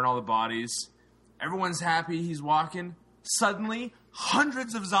wood to burn all the bodies. Everyone's happy. He's walking. Suddenly,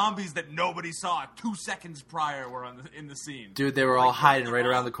 hundreds of zombies that nobody saw 2 seconds prior were in the scene. Dude, they were all hiding right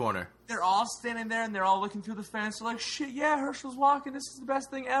around the corner. They're all standing there, and they're all looking through the fence. They're like, shit, yeah, Herschel's walking. This is the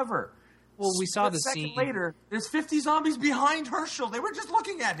best thing ever. Well, we saw the scene. Later, there's 50 zombies behind Herschel. They were just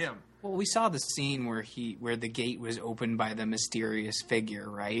looking at him. Well, we saw the scene where the gate was opened by the mysterious figure,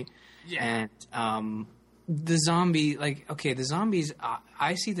 right? Yeah. And the zombie, the zombies,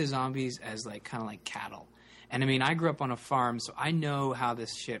 I see the zombies as like kind of like cattle. And I mean, I grew up on a farm, so I know how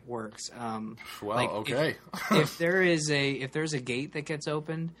this shit works. Okay. if there's a gate that gets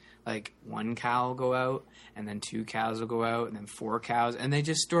opened, like one cow will go out, and then 2 cows will go out, and then 4 cows, and they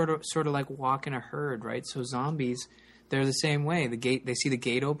just sort of like walk in a herd, right? So zombies they're the same way. They see the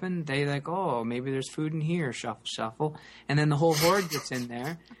gate open, they like, oh, maybe there's food in here. Shuffle, shuffle, and then the whole horde gets in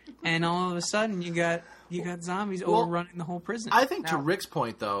there, and all of a sudden you got zombies overrunning the whole prison. I think to Rick's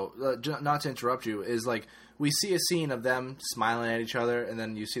point, though, not to interrupt you, is like we see a scene of them smiling at each other, and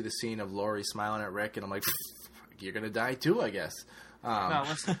then you see the scene of Laurie smiling at Rick, and I'm like, you're gonna die too, I guess. No,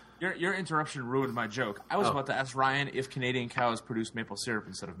 listen, your interruption ruined my joke. I was about to ask Ryan if Canadian cows produce maple syrup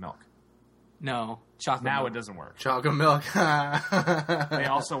instead of milk. No, chocolate Now milk. it doesn't work. Chocolate milk. They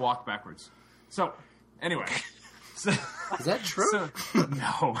also walk backwards. So, anyway. Is that true?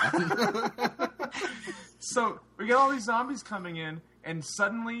 No. So, we get all these zombies coming in, and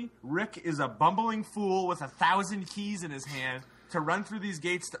suddenly Rick is a bumbling fool with 1,000 keys in his hand to run through these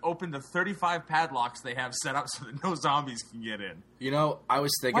gates to open the 35 padlocks they have set up so that no zombies can get in. You know, I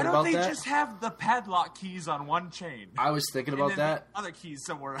was thinking about that. Why don't they just have the padlock keys on one chain? I was thinking about that. Other keys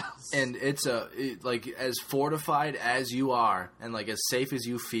somewhere else. And it's like as fortified as you are, and like as safe as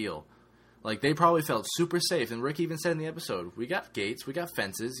you feel. Like they probably felt super safe. And Rick even said in the episode, "We got gates, we got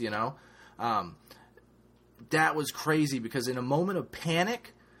fences." You know, that was crazy because in a moment of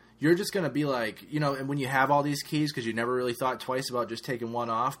panic, you're just going to be like, you know, and when you have all these keys, because you never really thought twice about just taking one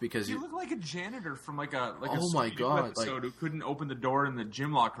off because you look like a janitor from like oh a my God, episode who couldn't open the door in the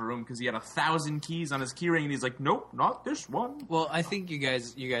gym locker room because he had 1,000 keys on his keyring, and he's like, nope, not this one. Well, I think you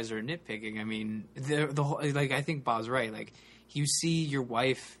guys are nitpicking. I mean, the whole, like, I think Bob's right. Like, you see your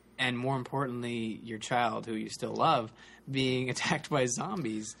wife and more importantly, your child, who you still love, being attacked by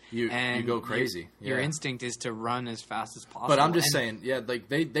zombies. You go crazy. Your instinct is to run as fast as possible. But I'm just saying, yeah, like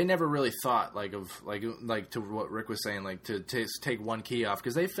they never really thought like to what Rick was saying, like to take one key off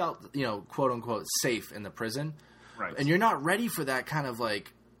because they felt, you know, quote unquote safe in the prison. Right. And you're not ready for that kind of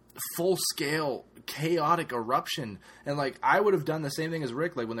like full scale chaotic eruption. And like I would have done the same thing as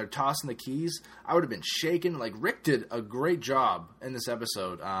Rick. Like when they're tossing the keys, I would have been shaken. Like Rick did a great job in this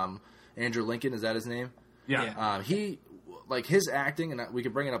episode. Andrew Lincoln, is that his name? Yeah. He. Like, his acting, and we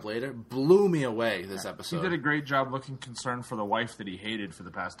could bring it up later, blew me away this episode. He did a great job looking concerned for the wife that he hated for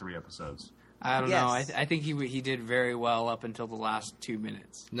the past 3 episodes. I don't know. I think he did very well up until the last 2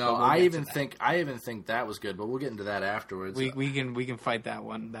 minutes. No, I even think that was good, but we'll get into that afterwards. We can fight that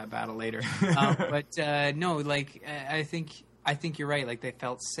battle later. No, like I think you're right. Like they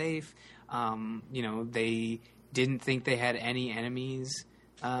felt safe. You know, they didn't think they had any enemies.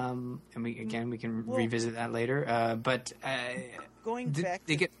 And we can revisit that later. But going back,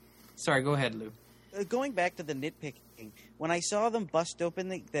 sorry, go ahead, Lou. Going back to the nitpicking, when I saw them bust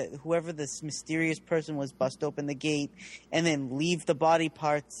open whoever this mysterious person was, bust open the gate and then leave the body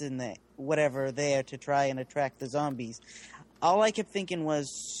parts and the whatever there to try and attract the zombies, all I kept thinking was,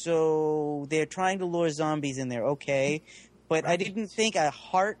 so they're trying to lure zombies in there, okay? But I didn't think a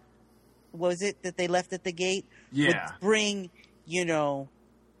heart was it that they left at the gate would bring, you know,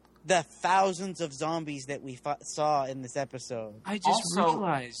 the thousands of zombies that we saw in this episode. I just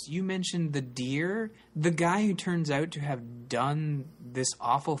realized you mentioned the deer. The guy who turns out to have done this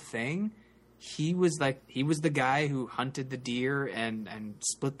awful thing, he was the guy who hunted the deer and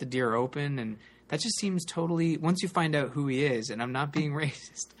split the deer open, and that just seems totally. Once you find out who he is, and I'm not being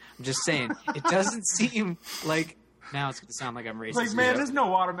racist, I'm just saying it doesn't seem like. Now it's going to sound like I'm racist. Like, man, there's no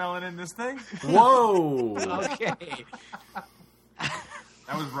watermelon in this thing. Whoa. Okay.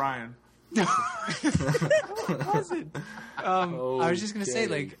 That was Ryan. What was it? I was just gonna say,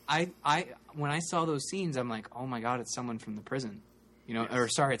 like, I when I saw those scenes, I'm like, oh my god, it's someone from the prison, you know, or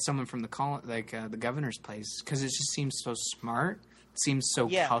sorry, it's someone from the governor's place, because it just seems so smart, seems so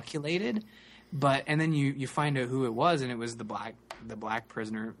calculated. But and then you find out who it was, and it was the black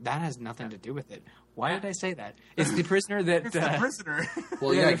prisoner. That has nothing to do with it. Why did I say that? It's the prisoner that. It's the prisoner.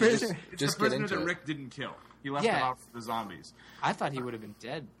 Well, yeah, the prisoner. It's the prisoner that Rick didn't kill. He left it off for the zombies. I thought he would have been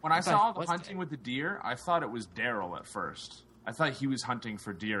dead. When I saw the hunting with the deer, I thought it was Daryl at first. I thought he was hunting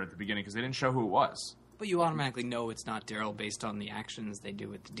for deer at the beginning because they didn't show who it was. But you automatically know it's not Daryl based on the actions they do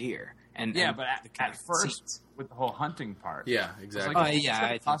with the deer. And but at first, with the whole hunting part. Yeah, exactly.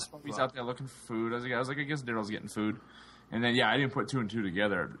 I thought he's out there looking for food. I was like, I guess Daryl's getting food. And then, I didn't put 2 and 2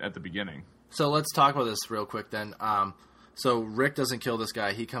 together at the beginning. So let's talk about this real quick then. So Rick doesn't kill this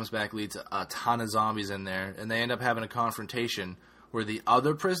guy. He comes back, leads a ton of zombies in there, and they end up having a confrontation where the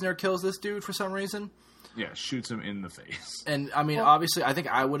other prisoner kills this dude for some reason. Yeah, shoots him in the face. And, I mean, obviously, I think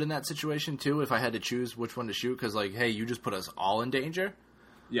I would in that situation, too, if I had to choose which one to shoot, because, like, hey, you just put us all in danger.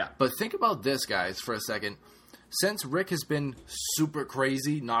 Yeah. But think about this, guys, for a second. Since Rick has been super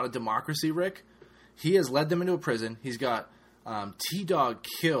crazy, not a democracy Rick, he has led them into a prison. He's got T-Dog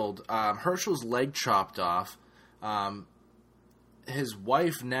killed, Herschel's leg chopped off, his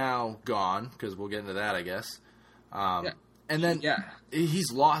wife now gone, because we'll get into that, I guess. And then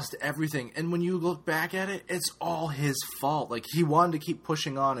he's lost everything. And when you look back at it, it's all his fault. Like, he wanted to keep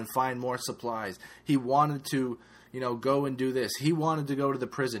pushing on and find more supplies. He wanted to, go and do this. He wanted to go to the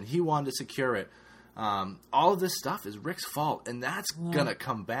prison. He wanted to secure it. All of this stuff is Rick's fault, and that's going to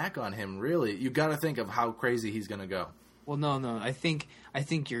come back on him, really. You got to think of how crazy he's going to go. Well, no. I think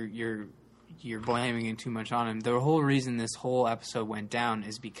you're blaming it too much on him. The whole reason this whole episode went down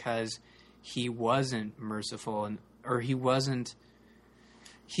is because he wasn't merciful or he wasn't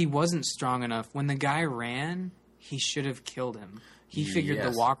strong enough. When the guy ran, he should have killed him. He figured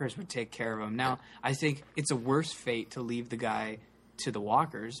the walkers would take care of him. Now, I think it's a worse fate to leave the guy to the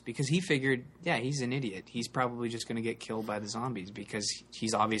walkers because he figured, he's an idiot. He's probably just going to get killed by the zombies because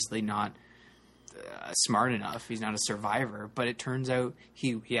he's obviously not smart enough. He's not a survivor. But it turns out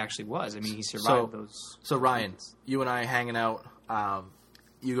he actually was. I mean, he survived those. So, Ryan, you and I hanging out,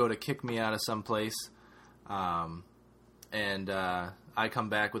 you go to kick me out of some place, and I come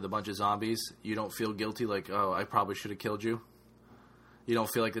back with a bunch of zombies. You don't feel guilty like, oh, I probably should have killed you? You don't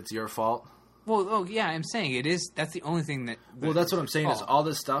feel like it's your fault? Well, I'm saying it is. That's the only thing that... Well, that's what I'm saying is all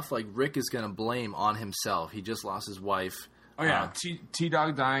this stuff, like, Rick is going to blame on himself. He just lost his wife. Oh, yeah.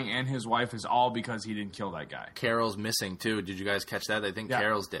 T-Dog dying and his wife is all because he didn't kill that guy. Carol's missing, too. Did you guys catch that? They think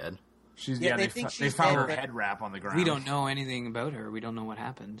Carol's dead. They found her head wrap on the ground. We don't know anything about her. We don't know what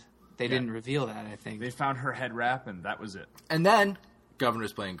happened. They didn't reveal that, I think. They found her head wrap, and that was it. And then,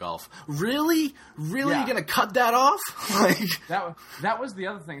 Governor's playing golf. Really? Really? You're going to cut that off? That was the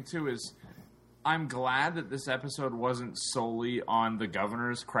other thing, too, is I'm glad that this episode wasn't solely on the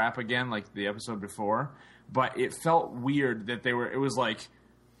Governor's crap again, like the episode before, but it felt weird that it was like,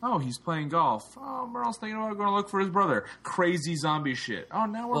 oh, he's playing golf. Oh, Merle's thinking about going to look for his brother. Crazy zombie shit. Oh,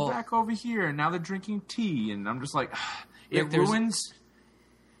 now we're back over here, and now they're drinking tea, and I'm just like, it ruins...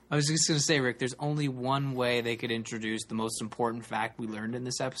 I was just going to say, Rick, there's only one way they could introduce the most important fact we learned in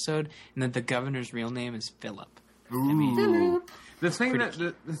this episode, and that the Governor's real name is Philip. Philip. The thing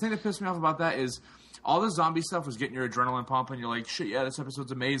that pissed me off about that is all the zombie stuff was getting your adrenaline pumping. You're like, shit, this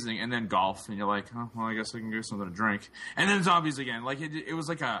episode's amazing. And then golf, and you're like, oh, well, I guess I can get something to drink. And then zombies again. Like it was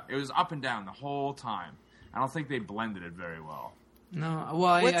it was up and down the whole time. I don't think they blended it very well. No, well,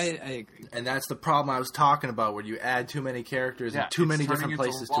 I agree. And that's the problem I was talking about, where you add too many characters in too many different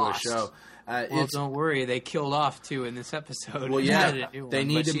places to a show. Well, don't worry. They killed off 2 in this episode. Well, they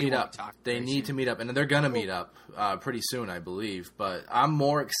need to meet up. They need to meet up, and they're going to meet up pretty soon, I believe. But I'm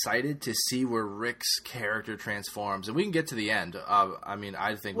more excited to see where Rick's character transforms. And we can get to the end.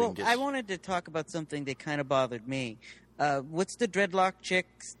 I think we can get... I wanted to talk about something that kind of bothered me. What's the dreadlock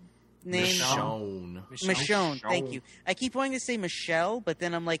chick's name? Michonne. Thank you. I keep wanting to say Michelle, but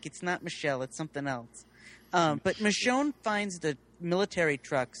then I'm like, it's not Michelle. It's something else. But Michonne finds the military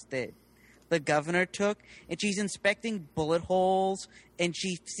trucks that the Governor took, and she's inspecting bullet holes, and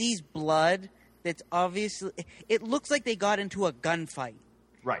she sees blood that's obviously... It looks like they got into a gunfight.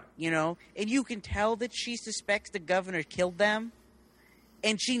 Right. And you can tell that she suspects the Governor killed them,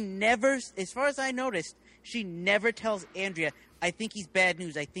 and she never, as far as I noticed, she never tells Andrea, I think he's bad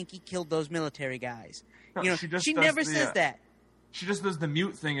news. I think he killed those military guys. No, she never says that. She just does the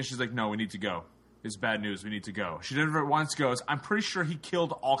mute thing, and she's like, no, we need to go. It's bad news. We need to go. She never once goes, I'm pretty sure he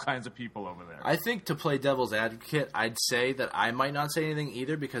killed all kinds of people over there. I think to play devil's advocate, I'd say that I might not say anything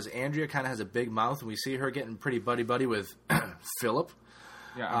either, because Andrea kind of has a big mouth, and we see her getting pretty buddy-buddy with Philip.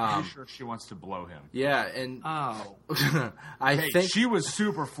 Yeah, I'm pretty sure she wants to blow him. Yeah, and... Oh. I think she was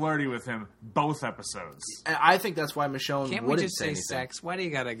super flirty with him both episodes. And I think that's why Michonne Can't wouldn't we just say anything. sex? Why do you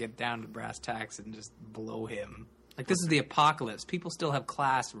gotta get down to brass tacks and just blow him? Like, this is the apocalypse. People still have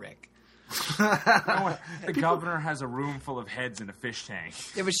class, Rick. The Governor has a room full of heads in a fish tank.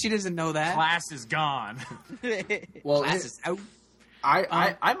 Yeah, but she doesn't know that. Class is gone. Well, class is out.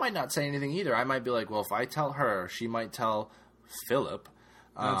 I might not say anything either. I might be like, well, if I tell her, she might tell Philip.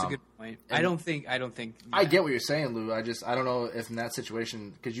 That's a good point. I don't think. I get what you're saying, Lou. I don't know if in that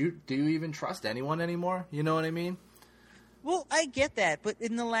situation, do you even trust anyone anymore? You know what I mean? Well, I get that, but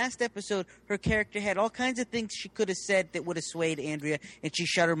in the last episode, her character had all kinds of things she could have said that would have swayed Andrea, and she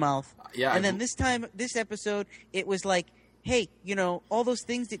shut her mouth. Yeah. And then this episode, it was like, hey, all those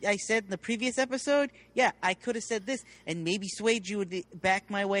things that I said in the previous episode, yeah, I could have said this, and maybe swayed you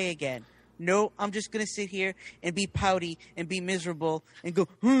back my way again. No, I'm just going to sit here and be pouty and be miserable and go,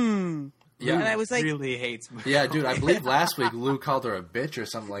 Yeah. And I was like... really hates me. Yeah, dude, I believe last week Lou called her a bitch or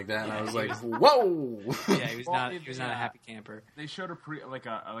something like that, and I was like, whoa! Yeah, he was not a happy camper. They showed a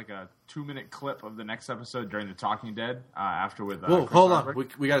 2-minute clip of the next episode during the Talking Dead after with... Whoa, hold on.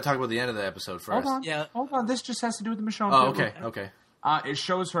 We got to talk about the end of the episode first. Hold on. This just has to do with the Michonne. Oh, okay. It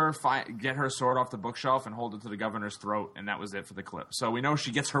shows her get her sword off the bookshelf and hold it to the governor's throat, and that was it for the clip. So we know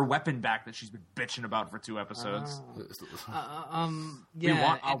she gets her weapon back that she's been bitching about for 2 episodes. We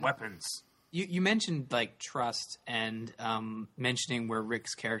want our weapons. You mentioned like trust and mentioning where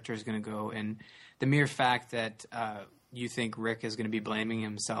Rick's character is going to go, and the mere fact that you think Rick is going to be blaming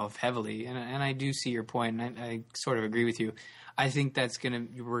himself heavily, and I do see your point, and I sort of agree with you. I think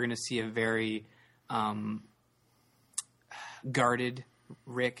we're going to see a very guarded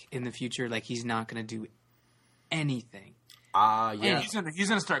Rick in the future. Like he's not going to do anything. Yeah. He's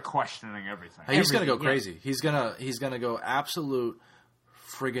gonna start questioning everything. He's gonna go crazy. Yeah. He's gonna go absolute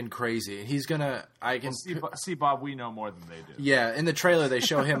friggin' crazy. He's gonna. See, Bob. We know more than they do. Yeah, in the trailer they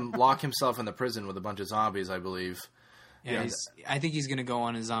show him lock himself in the prison with a bunch of zombies, I believe. Yeah, I think he's gonna go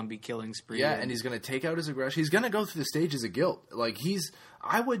on a zombie killing spree. Yeah, and he's gonna take out his aggression. He's gonna go through the stages of guilt. Like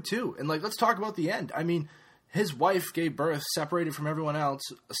I would too. And like, let's talk about the end. I mean, his wife gave birth, separated from everyone else,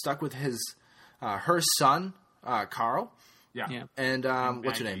 stuck with her son, Carl. Yeah. And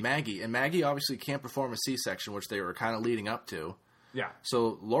what's her name? Maggie. And Maggie obviously can't perform a C-section, which they were kind of leading up to. Yeah.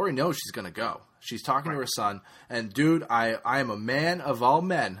 So Lori knows she's going to go. She's talking to her son. And, dude, I am a man of all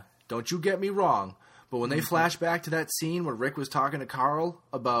men. Don't you get me wrong. But when they flash back to that scene where Rick was talking to Carl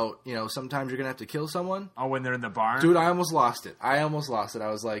about, sometimes you're going to have to kill someone. Oh, when they're in the barn? Dude, I almost lost it. I was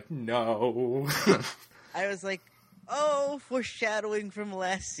like, no. I was like, foreshadowing from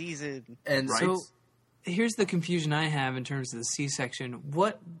last season. And so here's the confusion I have in terms of the C-section.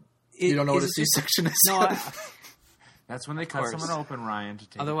 You don't know what a C-section is? No, that's when they cut someone open, Ryan.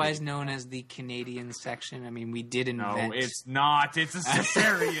 Otherwise known as the Canadian section. I mean, we did invent... No, it's not. It's a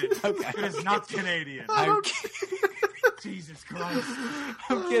cesarean. Okay. It is not Canadian. Jesus Christ.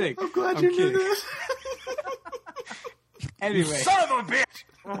 I'm kidding. I'm glad you knew this. Anyway. You son of a bitch!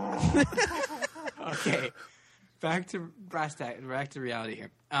 Okay. Back to reality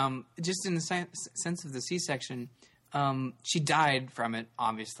here. Just in the sense of the C-section, she died from it,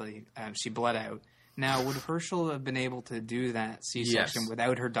 obviously. She bled out. Now, would Herschel have been able to do that C-section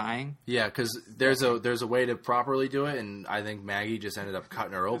without her dying? Yeah, because there's a way to properly do it, and I think Maggie just ended up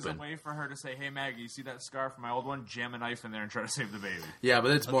cutting her open. There's a way for her to say, hey, Maggie, you see that scar from my old one? Jam a knife in there and try to save the baby. Yeah,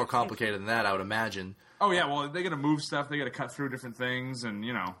 but it's more complicated than that, I would imagine. Oh, yeah, well, they got to move stuff. They got to cut through different things, and,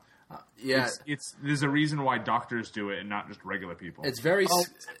 yeah, there's a reason why doctors do it and not just regular people. It's very sad.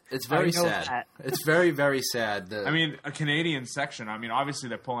 It's very, very sad. I mean, a Canadian section. I mean, obviously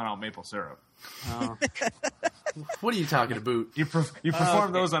they're pulling out maple syrup. Oh. What are you talking about? You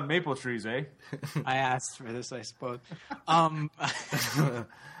perform those on maple trees, eh? I asked for this, I suppose.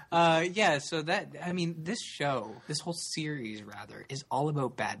 Yeah. So this whole series rather is all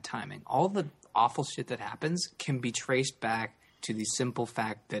about bad timing. All the awful shit that happens can be traced back to the simple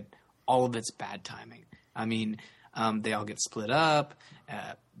fact that all of it's bad timing. I mean, they all get split up,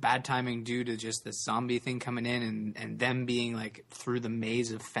 bad timing due to just the zombie thing coming in and them being like through the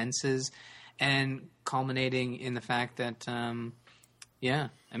maze of fences and culminating in the fact that,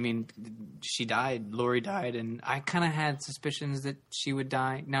 she died, Lori died, and I kind of had suspicions that she would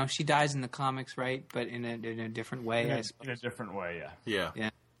die. Now, she dies in the comics, right? But in a different way, I suppose. In a different way, yeah. Yeah.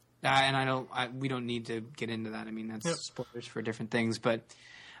 And we don't need to get into that. I mean, that's spoilers for different things, but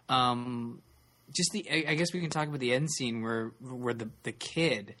I guess we can talk about the end scene where the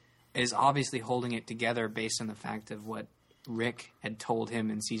kid is obviously holding it together based on the fact of what Rick had told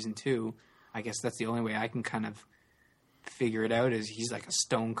him in season 2. I guess that's the only way I can kind of figure it out is he's like a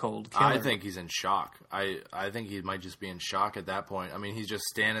stone cold killer. I think he's in shock. I think he might just be in shock at that point. I mean, he's just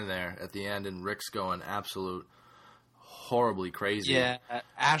standing there at the end and Rick's going absolute horribly crazy. Yeah,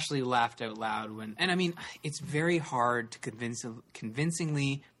 Ashley laughed out loud and I mean, it's very hard to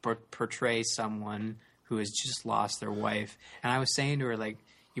convincingly portray someone who has just lost their wife. And I was saying to her, like,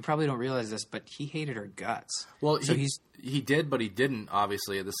 you probably don't realize this, but he hated her guts. Well, so he did, but he didn't,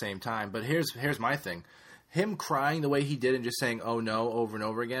 obviously, at the same time. But here's my thing. Him crying the way he did and just saying, oh no, over and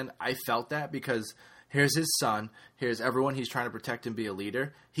over again, I felt that because here's his son, here's everyone he's trying to protect and be a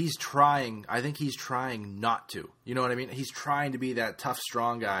leader. I think he's trying not to. You know what I mean? He's trying to be that tough,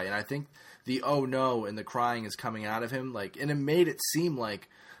 strong guy. And I think the oh no and the crying is coming out of him. Like, and it made it seem like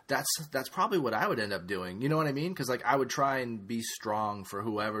that's probably what I would end up doing. You know what I mean? Because like I would try and be strong for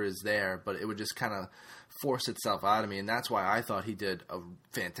whoever is there, but it would just kind of force itself out of me. And that's why I thought he did a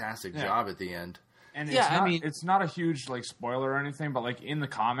fantastic job at the end. And it's not a huge like spoiler or anything, but like in the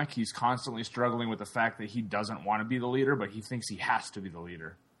comic, he's constantly struggling with the fact that he doesn't want to be the leader, but he thinks he has to be the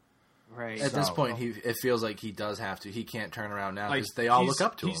leader. Right. At this point, it feels like he does have to. He can't turn around now because they all look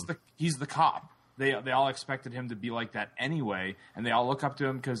up to him. He's the cop. they all expected him to be like that anyway, and they all look up to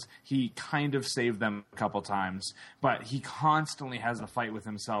him because he kind of saved them a couple times. But he constantly has a fight with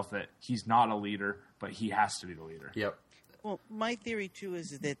himself that he's not a leader, but he has to be the leader. Yep. Well, my theory, too,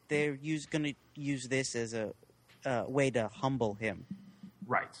 is that they're going to use this as a way to humble him.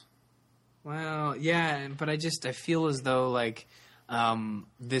 Right. Well, yeah, but I feel as though, like,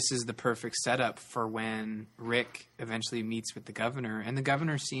 this is the perfect setup for when Rick eventually meets with the governor. And the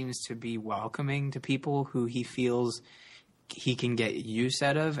governor seems to be welcoming to people who he feels he can get use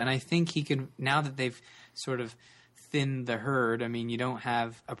out of. And I think he could, now that they've sort of thinned the herd, I mean, you don't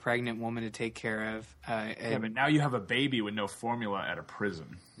have a pregnant woman to take care of. Yeah, but now you have a baby with no formula at a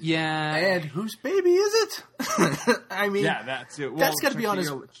prison. Yeah. And whose baby is it? I mean, yeah, that's it. Well, that's got to be on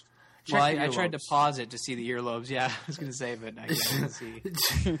his... Well, I tried to pause it to see the earlobes. Yeah, I was going to say, but I didn't see.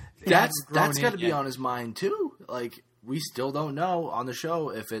 That's got to be on his mind, too. Like, we still don't know on the show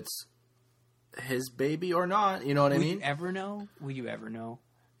if it's his baby or not. You know what I mean? Will you ever know? Will you ever know?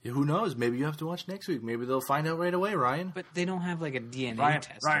 Who knows? Maybe you have to watch next week. Maybe they'll find out right away, Ryan. But they don't have, like, a DNA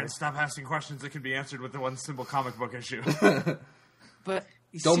test. Ryan, stop asking questions that can be answered with the one simple comic book issue. But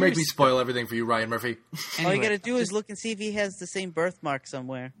don't make me spoil everything for you, Ryan Murphy. Anyway, all you got to do is look and see if he has the same birthmark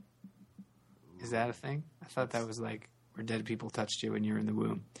somewhere. Is that a thing? I thought that was like where dead people touched you when you were in the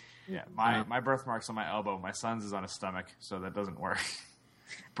womb. Yeah, my birthmark's on my elbow. My son's is on his stomach, so that doesn't work.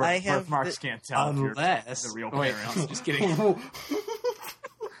 Birthmarks can't tell if you're the real parent. Just kidding.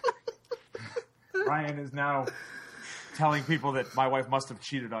 Ryan is now telling people that my wife must have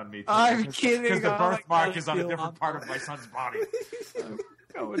cheated on me. I'm kidding. Because the birthmark is on a different part of my son's body.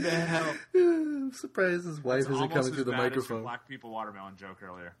 What the hell? I'm surprised his wife isn't coming through the microphone. Black people watermelon joke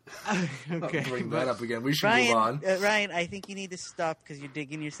earlier. Okay, I'll bring that up again. We should move on. Ryan, I think you need to stop because you're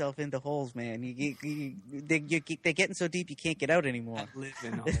digging yourself into holes, man. They're getting so deep you can't get out anymore.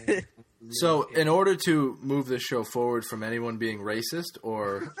 So, in order to move this show forward from anyone being racist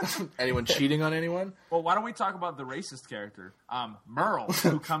or anyone cheating on anyone, well, why don't we talk about the racist character, Merle,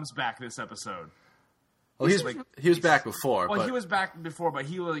 who comes back this episode. Well, he was back before. Well, he was back before, but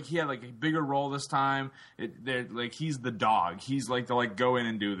he had like a bigger role this time. He's the dog. He's like the go in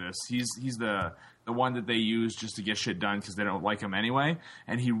and do this. He's the one that they use just to get shit done because they don't like him anyway.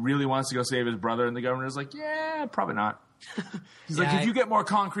 And he really wants to go save his brother. And the governor's like, yeah, probably not. He's like, if you get more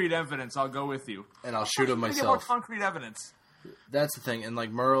concrete evidence, I'll go with you. And I'll shoot him myself. Get more concrete evidence. That's the thing. And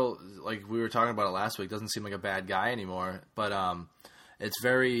like Merle, like we were talking about it last week, doesn't seem like a bad guy anymore. But it's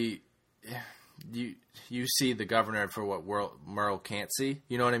very. You see the governor for what Merle can't see.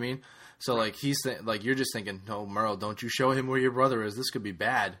 You know what I mean? So like you're just thinking, no, Merle, don't you show him where your brother is. This could be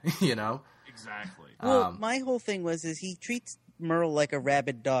bad. You know? Exactly. Well, my whole thing is he treats Merle like a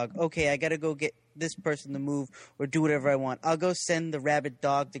rabid dog. Okay, I got to go get this person to move or do whatever I want. I'll go send the rabid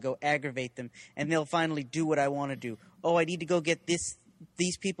dog to go aggravate them, and they'll finally do what I want to do. Oh, I need to go get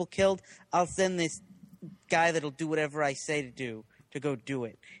these people killed. I'll send this guy that'll do whatever I say to do. To go do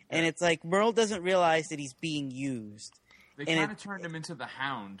it. And it's like Merle doesn't realize that he's being used. They kind of turned him into the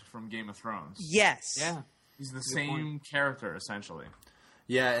Hound from Game of Thrones. Yes. Yeah. He's the same character, essentially.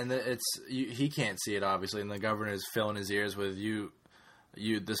 Yeah, and he can't see it, obviously, and the governor is filling his ears with you.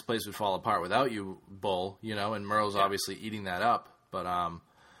 This place would fall apart without you, Bull, you know, and Merle's obviously eating that up. But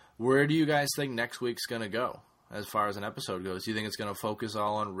where do you guys think next week's going to go? As far as an episode goes, do you think it's going to focus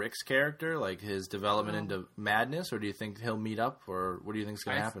all on Rick's character, like his development into madness, or do you think he'll meet up, or what do you think is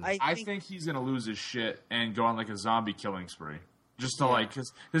going to happen? I think he's going to lose his shit and go on like a zombie killing spree. Just to because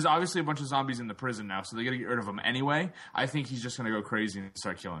there's obviously a bunch of zombies in the prison now, so they got to get rid of them anyway. I think he's just going to go crazy and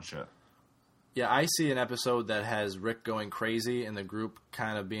start killing shit. Yeah, I see an episode that has Rick going crazy and the group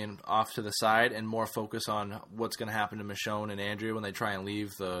kind of being off to the side and more focus on what's going to happen to Michonne and Andrea when they try and leave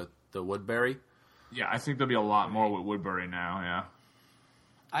the Woodbury. Yeah, I think there'll be a lot more with Woodbury now, yeah.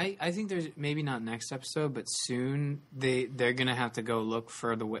 I think there's maybe not next episode, but soon they're going to have to go look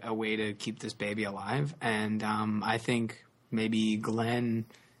for a way to keep this baby alive. And I think maybe Glenn,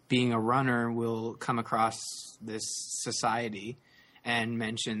 being a runner, will come across this society and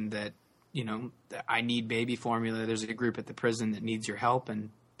mention that, you know, I need baby formula. There's a group at the prison that needs your help, and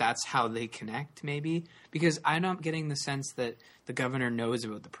that's how they connect maybe. Because I'm not getting the sense that the governor knows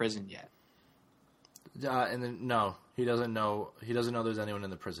about the prison yet. And then no, he doesn't know. He doesn't know there's anyone in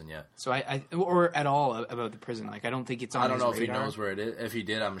the prison yet. So or at all about the prison. Like I don't think it's on. I don't know his if radar. he knows where it is. If he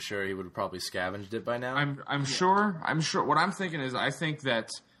did, I'm sure he would have probably scavenged it by now. I'm sure. What I'm thinking is, I think that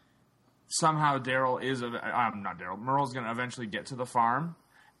somehow Daryl is not Daryl. Merle's going to eventually get to the farm,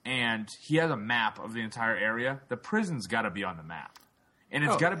 and he has a map of the entire area. The prison's got to be on the map. And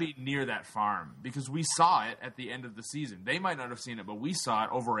it's got to be near that farm because we saw it at the end of the season. They might not have seen it, but we saw it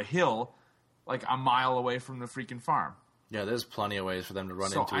over a hill like a mile away from the freaking farm. Yeah, there's plenty of ways for them to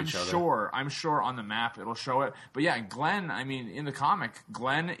run into each other. I'm sure on the map it'll show it. But yeah, Glenn, I mean, in the comic,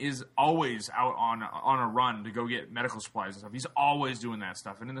 Glenn is always out on a run to go get medical supplies and stuff. He's always doing that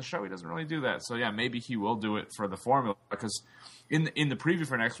stuff. And in the show, he doesn't really do that. So yeah, maybe he will do it for the formula. Because in the preview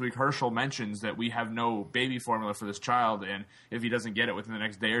for next week, Herschel mentions that we have no baby formula for this child. And if he doesn't get it within the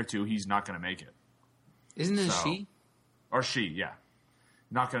next day or two, he's not going to make it. Isn't it she? Or she, yeah.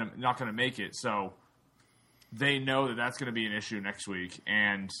 Not gonna make it. So they know that that's going to be an issue next week,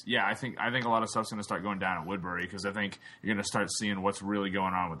 and yeah, I think a lot of stuff's going to start going down at Woodbury because I think you're going to start seeing what's really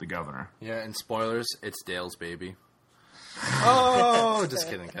going on with the governor. Yeah, and spoilers, it's Dale's baby. Oh, just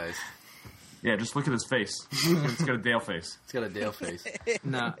kidding, guys. Yeah, just look at his face. It's got a Dale face. It's got a Dale face.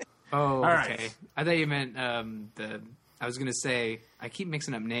 No. Oh, all right. Okay. I thought you meant I was going to say, I keep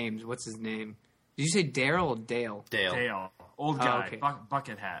mixing up names. What's his name? Did you say Daryl or Dale? Dale. Old guy. Okay.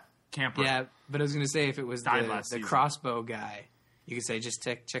 Bucket hat. Camper. Yeah, but I was going to say if it was the crossbow guy, you could say just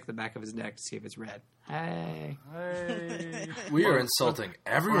check the back of his neck to see if it's red. Hey. We are insulting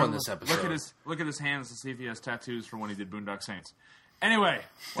everyone this episode. Look at his hands to see if he has tattoos from when he did Boondock Saints. Anyway,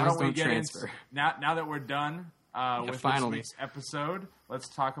 why don't we get into now that we're done with this week's episode, let's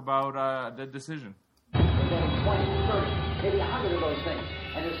talk about the decision. 20, 30, maybe 100 of those things.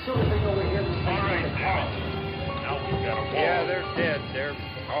 And as soon as they go over here, we all right, now we've got a wall. Yeah, they're dead. They're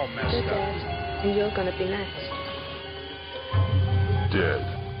all messed up. Dead. And you're going to be next. Dead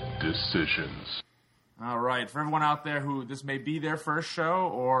Decisions. All right, for everyone out there who this may be their first show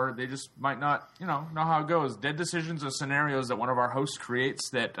or they just might not, know how it goes. Dead Decisions are scenarios that one of our hosts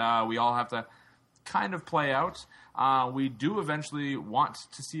creates that we all have to kind of play out. We do eventually want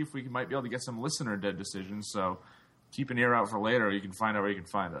to see if we might be able to get some listener dead decisions, so keep an ear out for later. You can find out where you can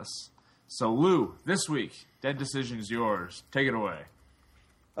find us. So, Lou, this week, dead decision is yours. Take it away.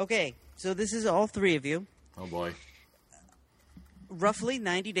 Okay, so this is all three of you. Oh, boy. Roughly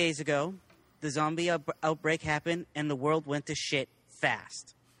 90 days ago, the zombie outbreak happened, and the world went to shit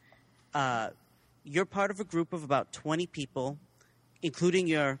fast. You're part of a group of about 20 people, including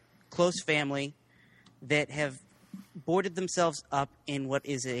your close family, that have boarded themselves up in what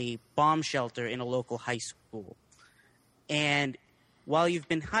is a bomb shelter in a local high school. And while you've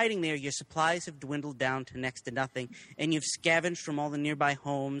been hiding there, your supplies have dwindled down to next to nothing, and you've scavenged from all the nearby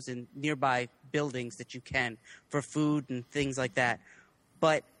homes and nearby buildings that you can for food and things like that.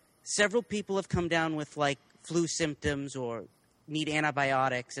 But several people have come down with, like, flu symptoms or need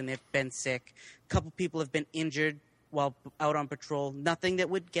antibiotics, and they've been sick. A couple people have been injured while out on patrol. Nothing that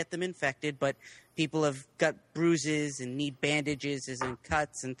would get them infected, but people have got bruises and need bandages and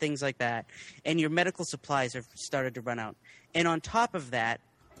cuts and things like that. And your medical supplies have started to run out. And on top of that,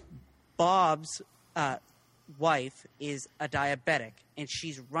 Bob's wife is a diabetic, and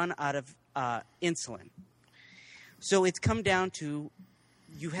she's run out of insulin. So it's come down to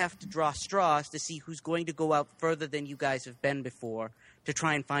you have to draw straws to see who's going to go out further than you guys have been before to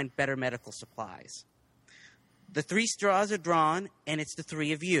try and find better medical supplies. The three straws are drawn, and it's the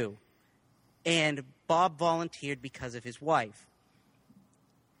three of you. And Bob volunteered because of his wife.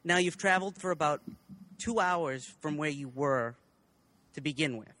 Now, you've traveled for about 2 hours from where you were to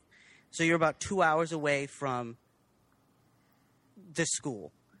begin with. So you're about 2 hours away from the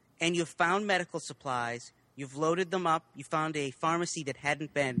school. And you've found medical supplies. You've loaded them up. You found a pharmacy that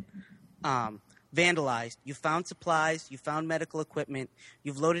hadn't been vandalized. You found supplies. You found medical equipment.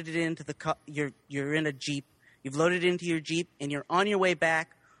 You've loaded it into the car. You're in a Jeep. You've loaded it into your Jeep, and you're on your way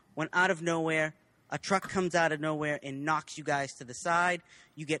back when out of nowhere, a truck comes out of nowhere and knocks you guys to the side.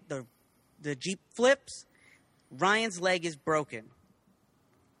 You get the Jeep flips. Ryan's leg is broken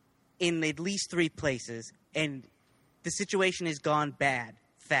in at least 3 places, and the situation has gone bad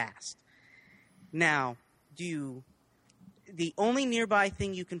fast. Now, the only nearby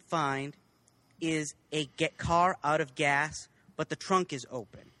thing you can find is a car out of gas, but the trunk is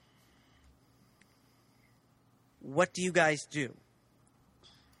open. What do you guys do?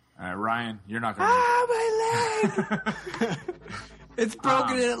 All right, Ryan, you're not going to... my leg! It's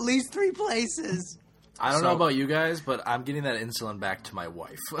broken in at least 3 places. I don't know about you guys, but I'm getting that insulin back to my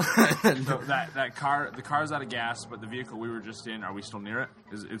wife. So that car, the car's out of gas, but the vehicle we were just in, are we still near it?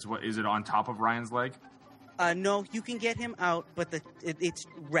 Is it on top of Ryan's leg? No, you can get him out, but it's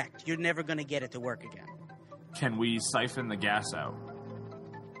wrecked. You're never going to get it to work again. Can we siphon the gas out?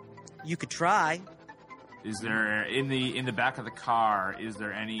 You could try. Is there in the back of the car? Is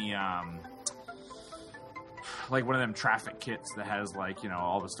there any like one of them traffic kits that has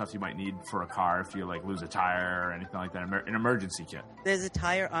all the stuff you might need for a car if you lose a tire or anything like that? An emergency kit. There's a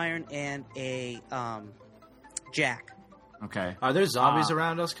tire iron and a jack. Okay. Are there zombies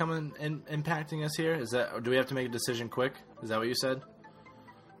around us coming and impacting us here? Is that, or do we have to make a decision quick? Is that what you said?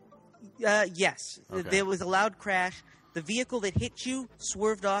 Yes. Okay. There was a loud crash. The vehicle that hit you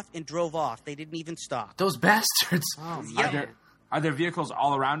swerved off and drove off. They didn't even stop. Those bastards. Oh, Yeah. Are there vehicles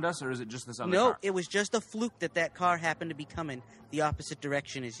all around us, or is it just this other No, car? it was just a fluke that car happened to be coming the opposite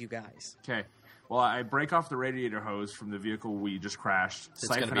direction as you guys. Okay. Well, I break off the radiator hose from the vehicle we just crashed. It's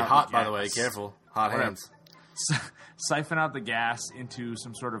going to be hot, by the way. Careful. Hot Whatever. hands. Siphon out the gas into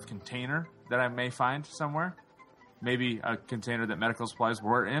some sort of container that I may find somewhere. Maybe a container that medical supplies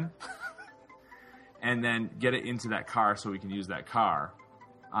were in. And then get it into that car so we can use that car.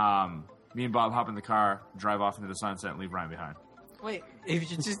 Me and Bob hop in the car, drive off into the sunset, and leave Ryan behind. Wait, if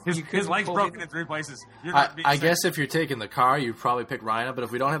you just His leg's broken in 3 places. You're I not being safe. guess if you're taking the car, you'd probably pick Ryan up. But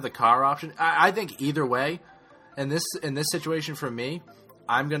if we don't have the car option, I think either way, in this situation for me,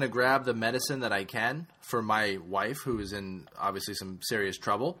 I'm going to grab the medicine that I can for my wife, who is in obviously some serious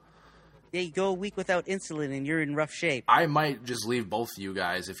trouble. Yeah, you go a week without insulin and you're in rough shape. I might just leave both of you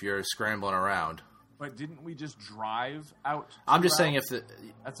guys if you're scrambling around. But didn't we just drive out? I'm just 2 saying hours?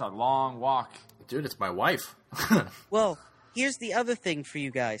 That's a long walk. Dude, it's my wife. Well, here's the other thing for you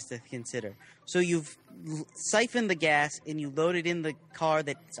guys to consider. So you've siphoned the gas and you load it in the car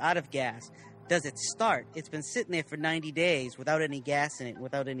that's out of gas. Does it start? It's been sitting there for 90 days without any gas in it,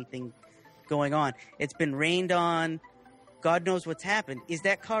 without anything going on. It's been rained on. God knows what's happened. Is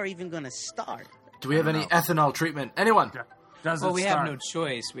that car even going to start? Do we have any ethanol treatment? Anyone? Well, we have no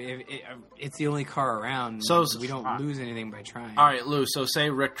choice. It's the only car around. So we don't lose anything by trying. All right, Lou, so say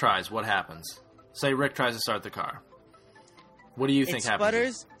Rick tries. What happens? Say Rick tries to start the car. What do you think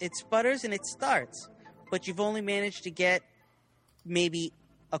happens? It sputters and it starts. But you've only managed to get maybe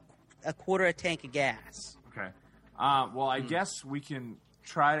a quarter a tank of gas. Okay. Well, I guess we can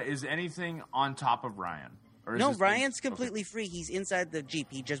try. Is anything on top of Ryan? Or is No, this Ryan's completely free. He's inside the Jeep.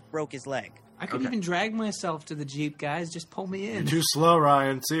 He just broke his leg. I could even drag myself to the Jeep, guys. Just pull me in. You're too slow,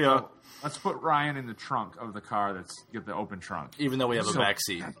 Ryan. See ya. Let's put Ryan in the trunk of the car. Get the open trunk. Even though we have a back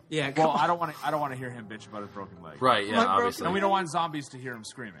seat. Yeah. Well, I don't want to hear him bitch about his broken leg. Right. Yeah. Obviously. And we don't want zombies to hear him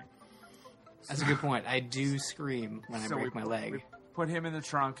screaming. That's a good point. I do scream when I break my leg. We put him in the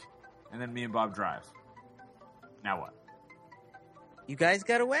trunk, and then me and Bob drive. Now what? You guys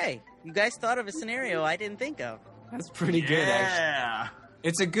got away. You guys thought of a scenario I didn't think of. That's pretty good, actually. Yeah.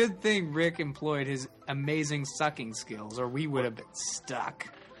 It's a good thing Rick employed his amazing sucking skills, or we would have been stuck.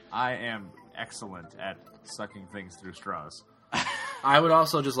 I am excellent at sucking things through straws. I would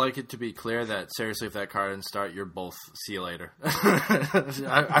also just like it to be clear that, seriously, if that car didn't start, you're both, see you later.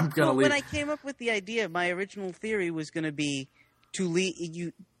 I'm going to leave. When I came up with the idea, my original theory was going to be to leave.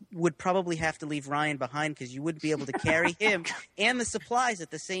 You would probably have to leave Ryan behind because you wouldn't be able to carry him and the supplies at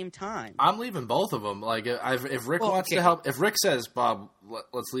the same time. I'm leaving both of them. Like, if Rick wants to help, if Rick says, Bob,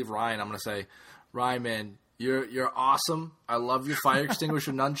 let's leave Ryan, I'm going to say, Ryan, man, you're awesome. I love your fire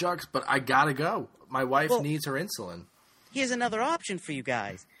extinguisher nunchucks, but I got to go. My wife needs her insulin. Here's another option for you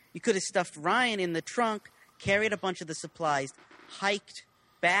guys. You could have stuffed Ryan in the trunk, carried a bunch of the supplies, hiked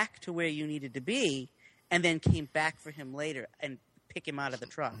back to where you needed to be, and then came back for him later and pick him out of the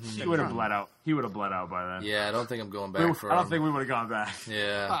truck. He would have bled out. He would have bled out by then. Yeah, I don't think I'm going back for him. I don't think we would have gone back.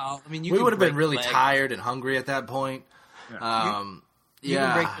 Yeah. Well, I mean, we would have been really tired and hungry at that point. Yeah. You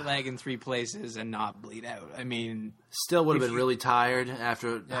can break your leg in 3 places and not bleed out. I mean, still would have been really tired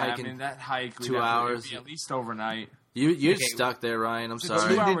after hiking. I mean, that hike 2 hours, be at least overnight. You're stuck there, Ryan. I'm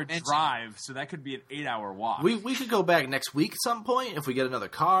sorry. It's a 2-hour drive, so that could be an 8-hour walk. We could go back next week at some point if we get another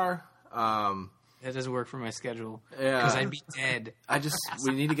car. That doesn't work for my schedule. Yeah, because I'd be dead.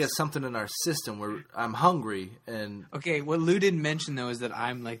 We need to get something in our system. I'm hungry and okay. What Lou didn't mention though is that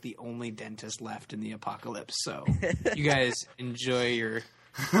I'm like the only dentist left in the apocalypse. So you guys enjoy your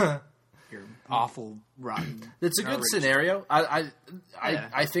awful rotten. It's a good scenario. I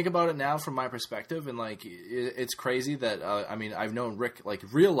think about it now from my perspective, and like it's crazy that I mean I've known Rick, like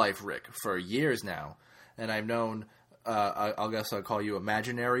real life Rick, for years now, and I've known I guess I'll call you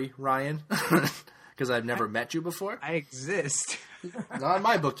imaginary Ryan because I've never met you before. I exist. Not in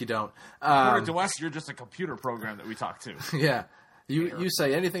my book, you don't. According to Wes, you're just a computer program that we talk to. Yeah, you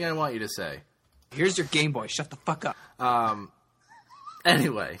say anything I want you to say. Here's your Game Boy. Shut the fuck up.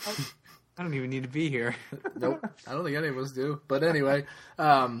 Anyway. I don't even need to be here. Nope. I don't think any of us do. But anyway.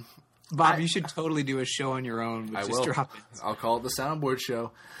 Bob, you should totally do a show on your own. I will. I'll call it the Soundboard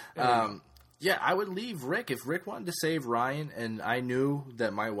Show. Yeah, I would leave Rick. If Rick wanted to save Ryan and I knew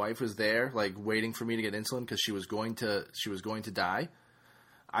that my wife was there, like waiting for me to get insulin because she was going to die,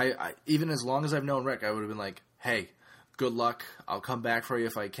 I even as long as I've known Rick, I would have been like, hey, good luck. I'll come back for you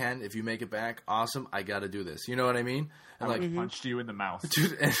if I can. If you make it back, awesome. I got to do this. You know what I mean? I punched you in the mouth. And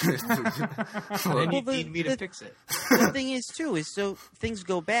you need me to fix it. The thing is, too, is so things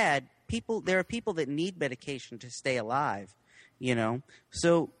go bad. There are people that need medication to stay alive, you know?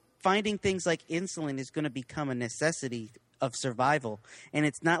 So finding things like insulin is going to become a necessity of survival. And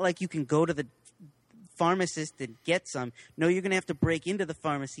it's not like you can go to the pharmacist and get some. No, you're going to have to break into the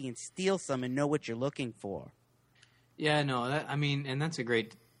pharmacy and steal some and know what you're looking for. Yeah, no, and that's a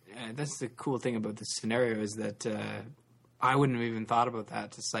great that's the cool thing about this scenario is that I wouldn't have even thought about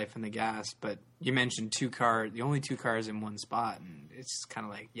that to siphon the gas, but you mentioned the only 2 cars in one spot, and it's kind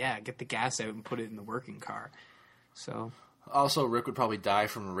of like, yeah, get the gas out and put it in the working car. So also, Rick would probably die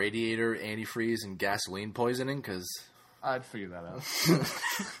from radiator, antifreeze, and gasoline poisoning because I'd figure that out.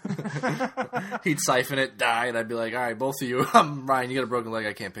 He'd siphon it, die, and I'd be like, all right, both of you, Ryan, you got a broken leg,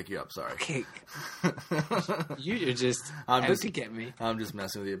 I can't pick you up, sorry. Okay. You're just out to get me. I'm just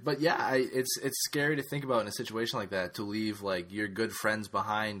messing with you. But yeah, it's scary to think about in a situation like that, to leave like your good friends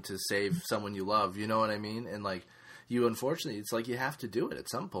behind to save someone you love, you know what I mean? And like, you unfortunately, it's like you have to do it at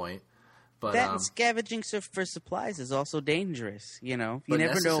some point. But that and scavenging for supplies is also dangerous, you know? You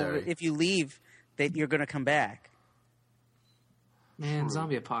never know if you leave that you're going to come back. Man,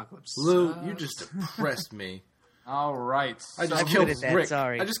 zombie apocalypse. Lou, you just depressed me. All right. I just killed Rick.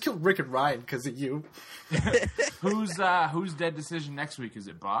 Sorry. I just killed Rick and Ryan because of you. Who's dead decision next week? Is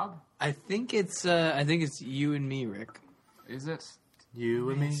it Bob? I think it's you and me, Rick. Is it?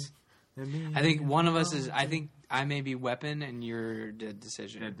 You and me. I think one of us is. I think I may be weapon and you're dead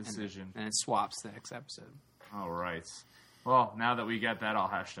decision. Dead decision. And it swaps the next episode. All right. Well, now that we got that all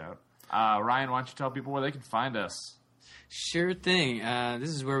hashed out, Ryan, why don't you tell people where they can find us? Sure thing.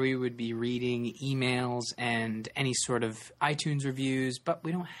 This is where we would be reading emails and any sort of iTunes reviews, but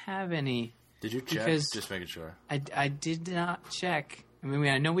we don't have any. Did you check? Just making sure. I did not check. I mean,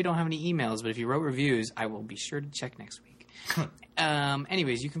 I know we don't have any emails, but if you wrote reviews, I will be sure to check next week.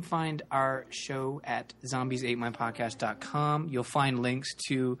 Anyways, you can find our show at zombies8mypodcast.com. You'll find links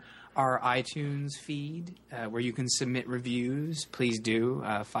to our iTunes feed where you can submit reviews. Please do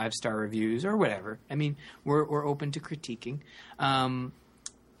 5-star reviews or whatever. I mean, we're open to critiquing. You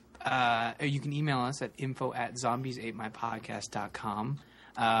can email us at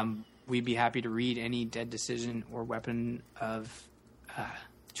info@zombies8mypodcast.com. We'd be happy to read any dead decision or weapon of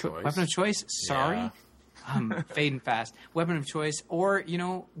weapon of choice. Sorry. Yeah. Fading fast. Weapon of choice. Or, you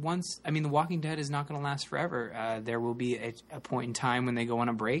know, The Walking Dead is not going to last forever. There will be a point in time when they go on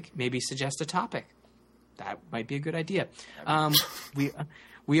a break. Maybe suggest a topic. That might be a good idea.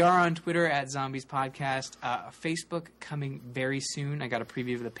 We are on Twitter at Zombies Podcast. Facebook coming very soon. I got a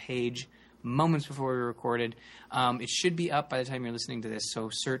preview of the page moments before we recorded. It should be up by the time you're listening to this.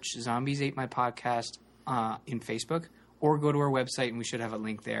 So search Zombies Ate My Podcast in Facebook. Or go to our website, and we should have a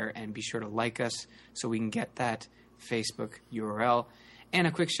link there. And be sure to like us so we can get that Facebook URL. And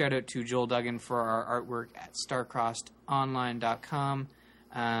a quick shout-out to Joel Duggan for our artwork at starcrossedonline.com.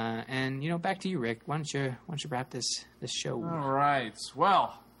 And, you know, back to you, Rick. Why don't you wrap this show? All right.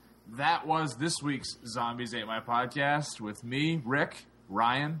 Well, that was this week's Zombies Ate My Podcast with me, Rick,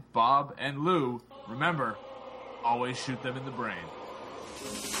 Ryan, Bob, and Lou. Remember, always shoot them in the brain.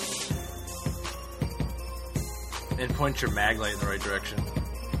 And point your mag light in the right direction.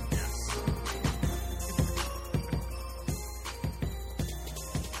 Yes.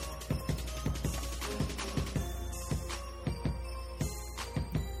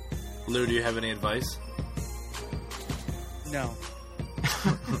 Lou, do you have any advice? No.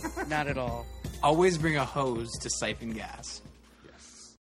 Not at all. Always bring a hose to siphon gas.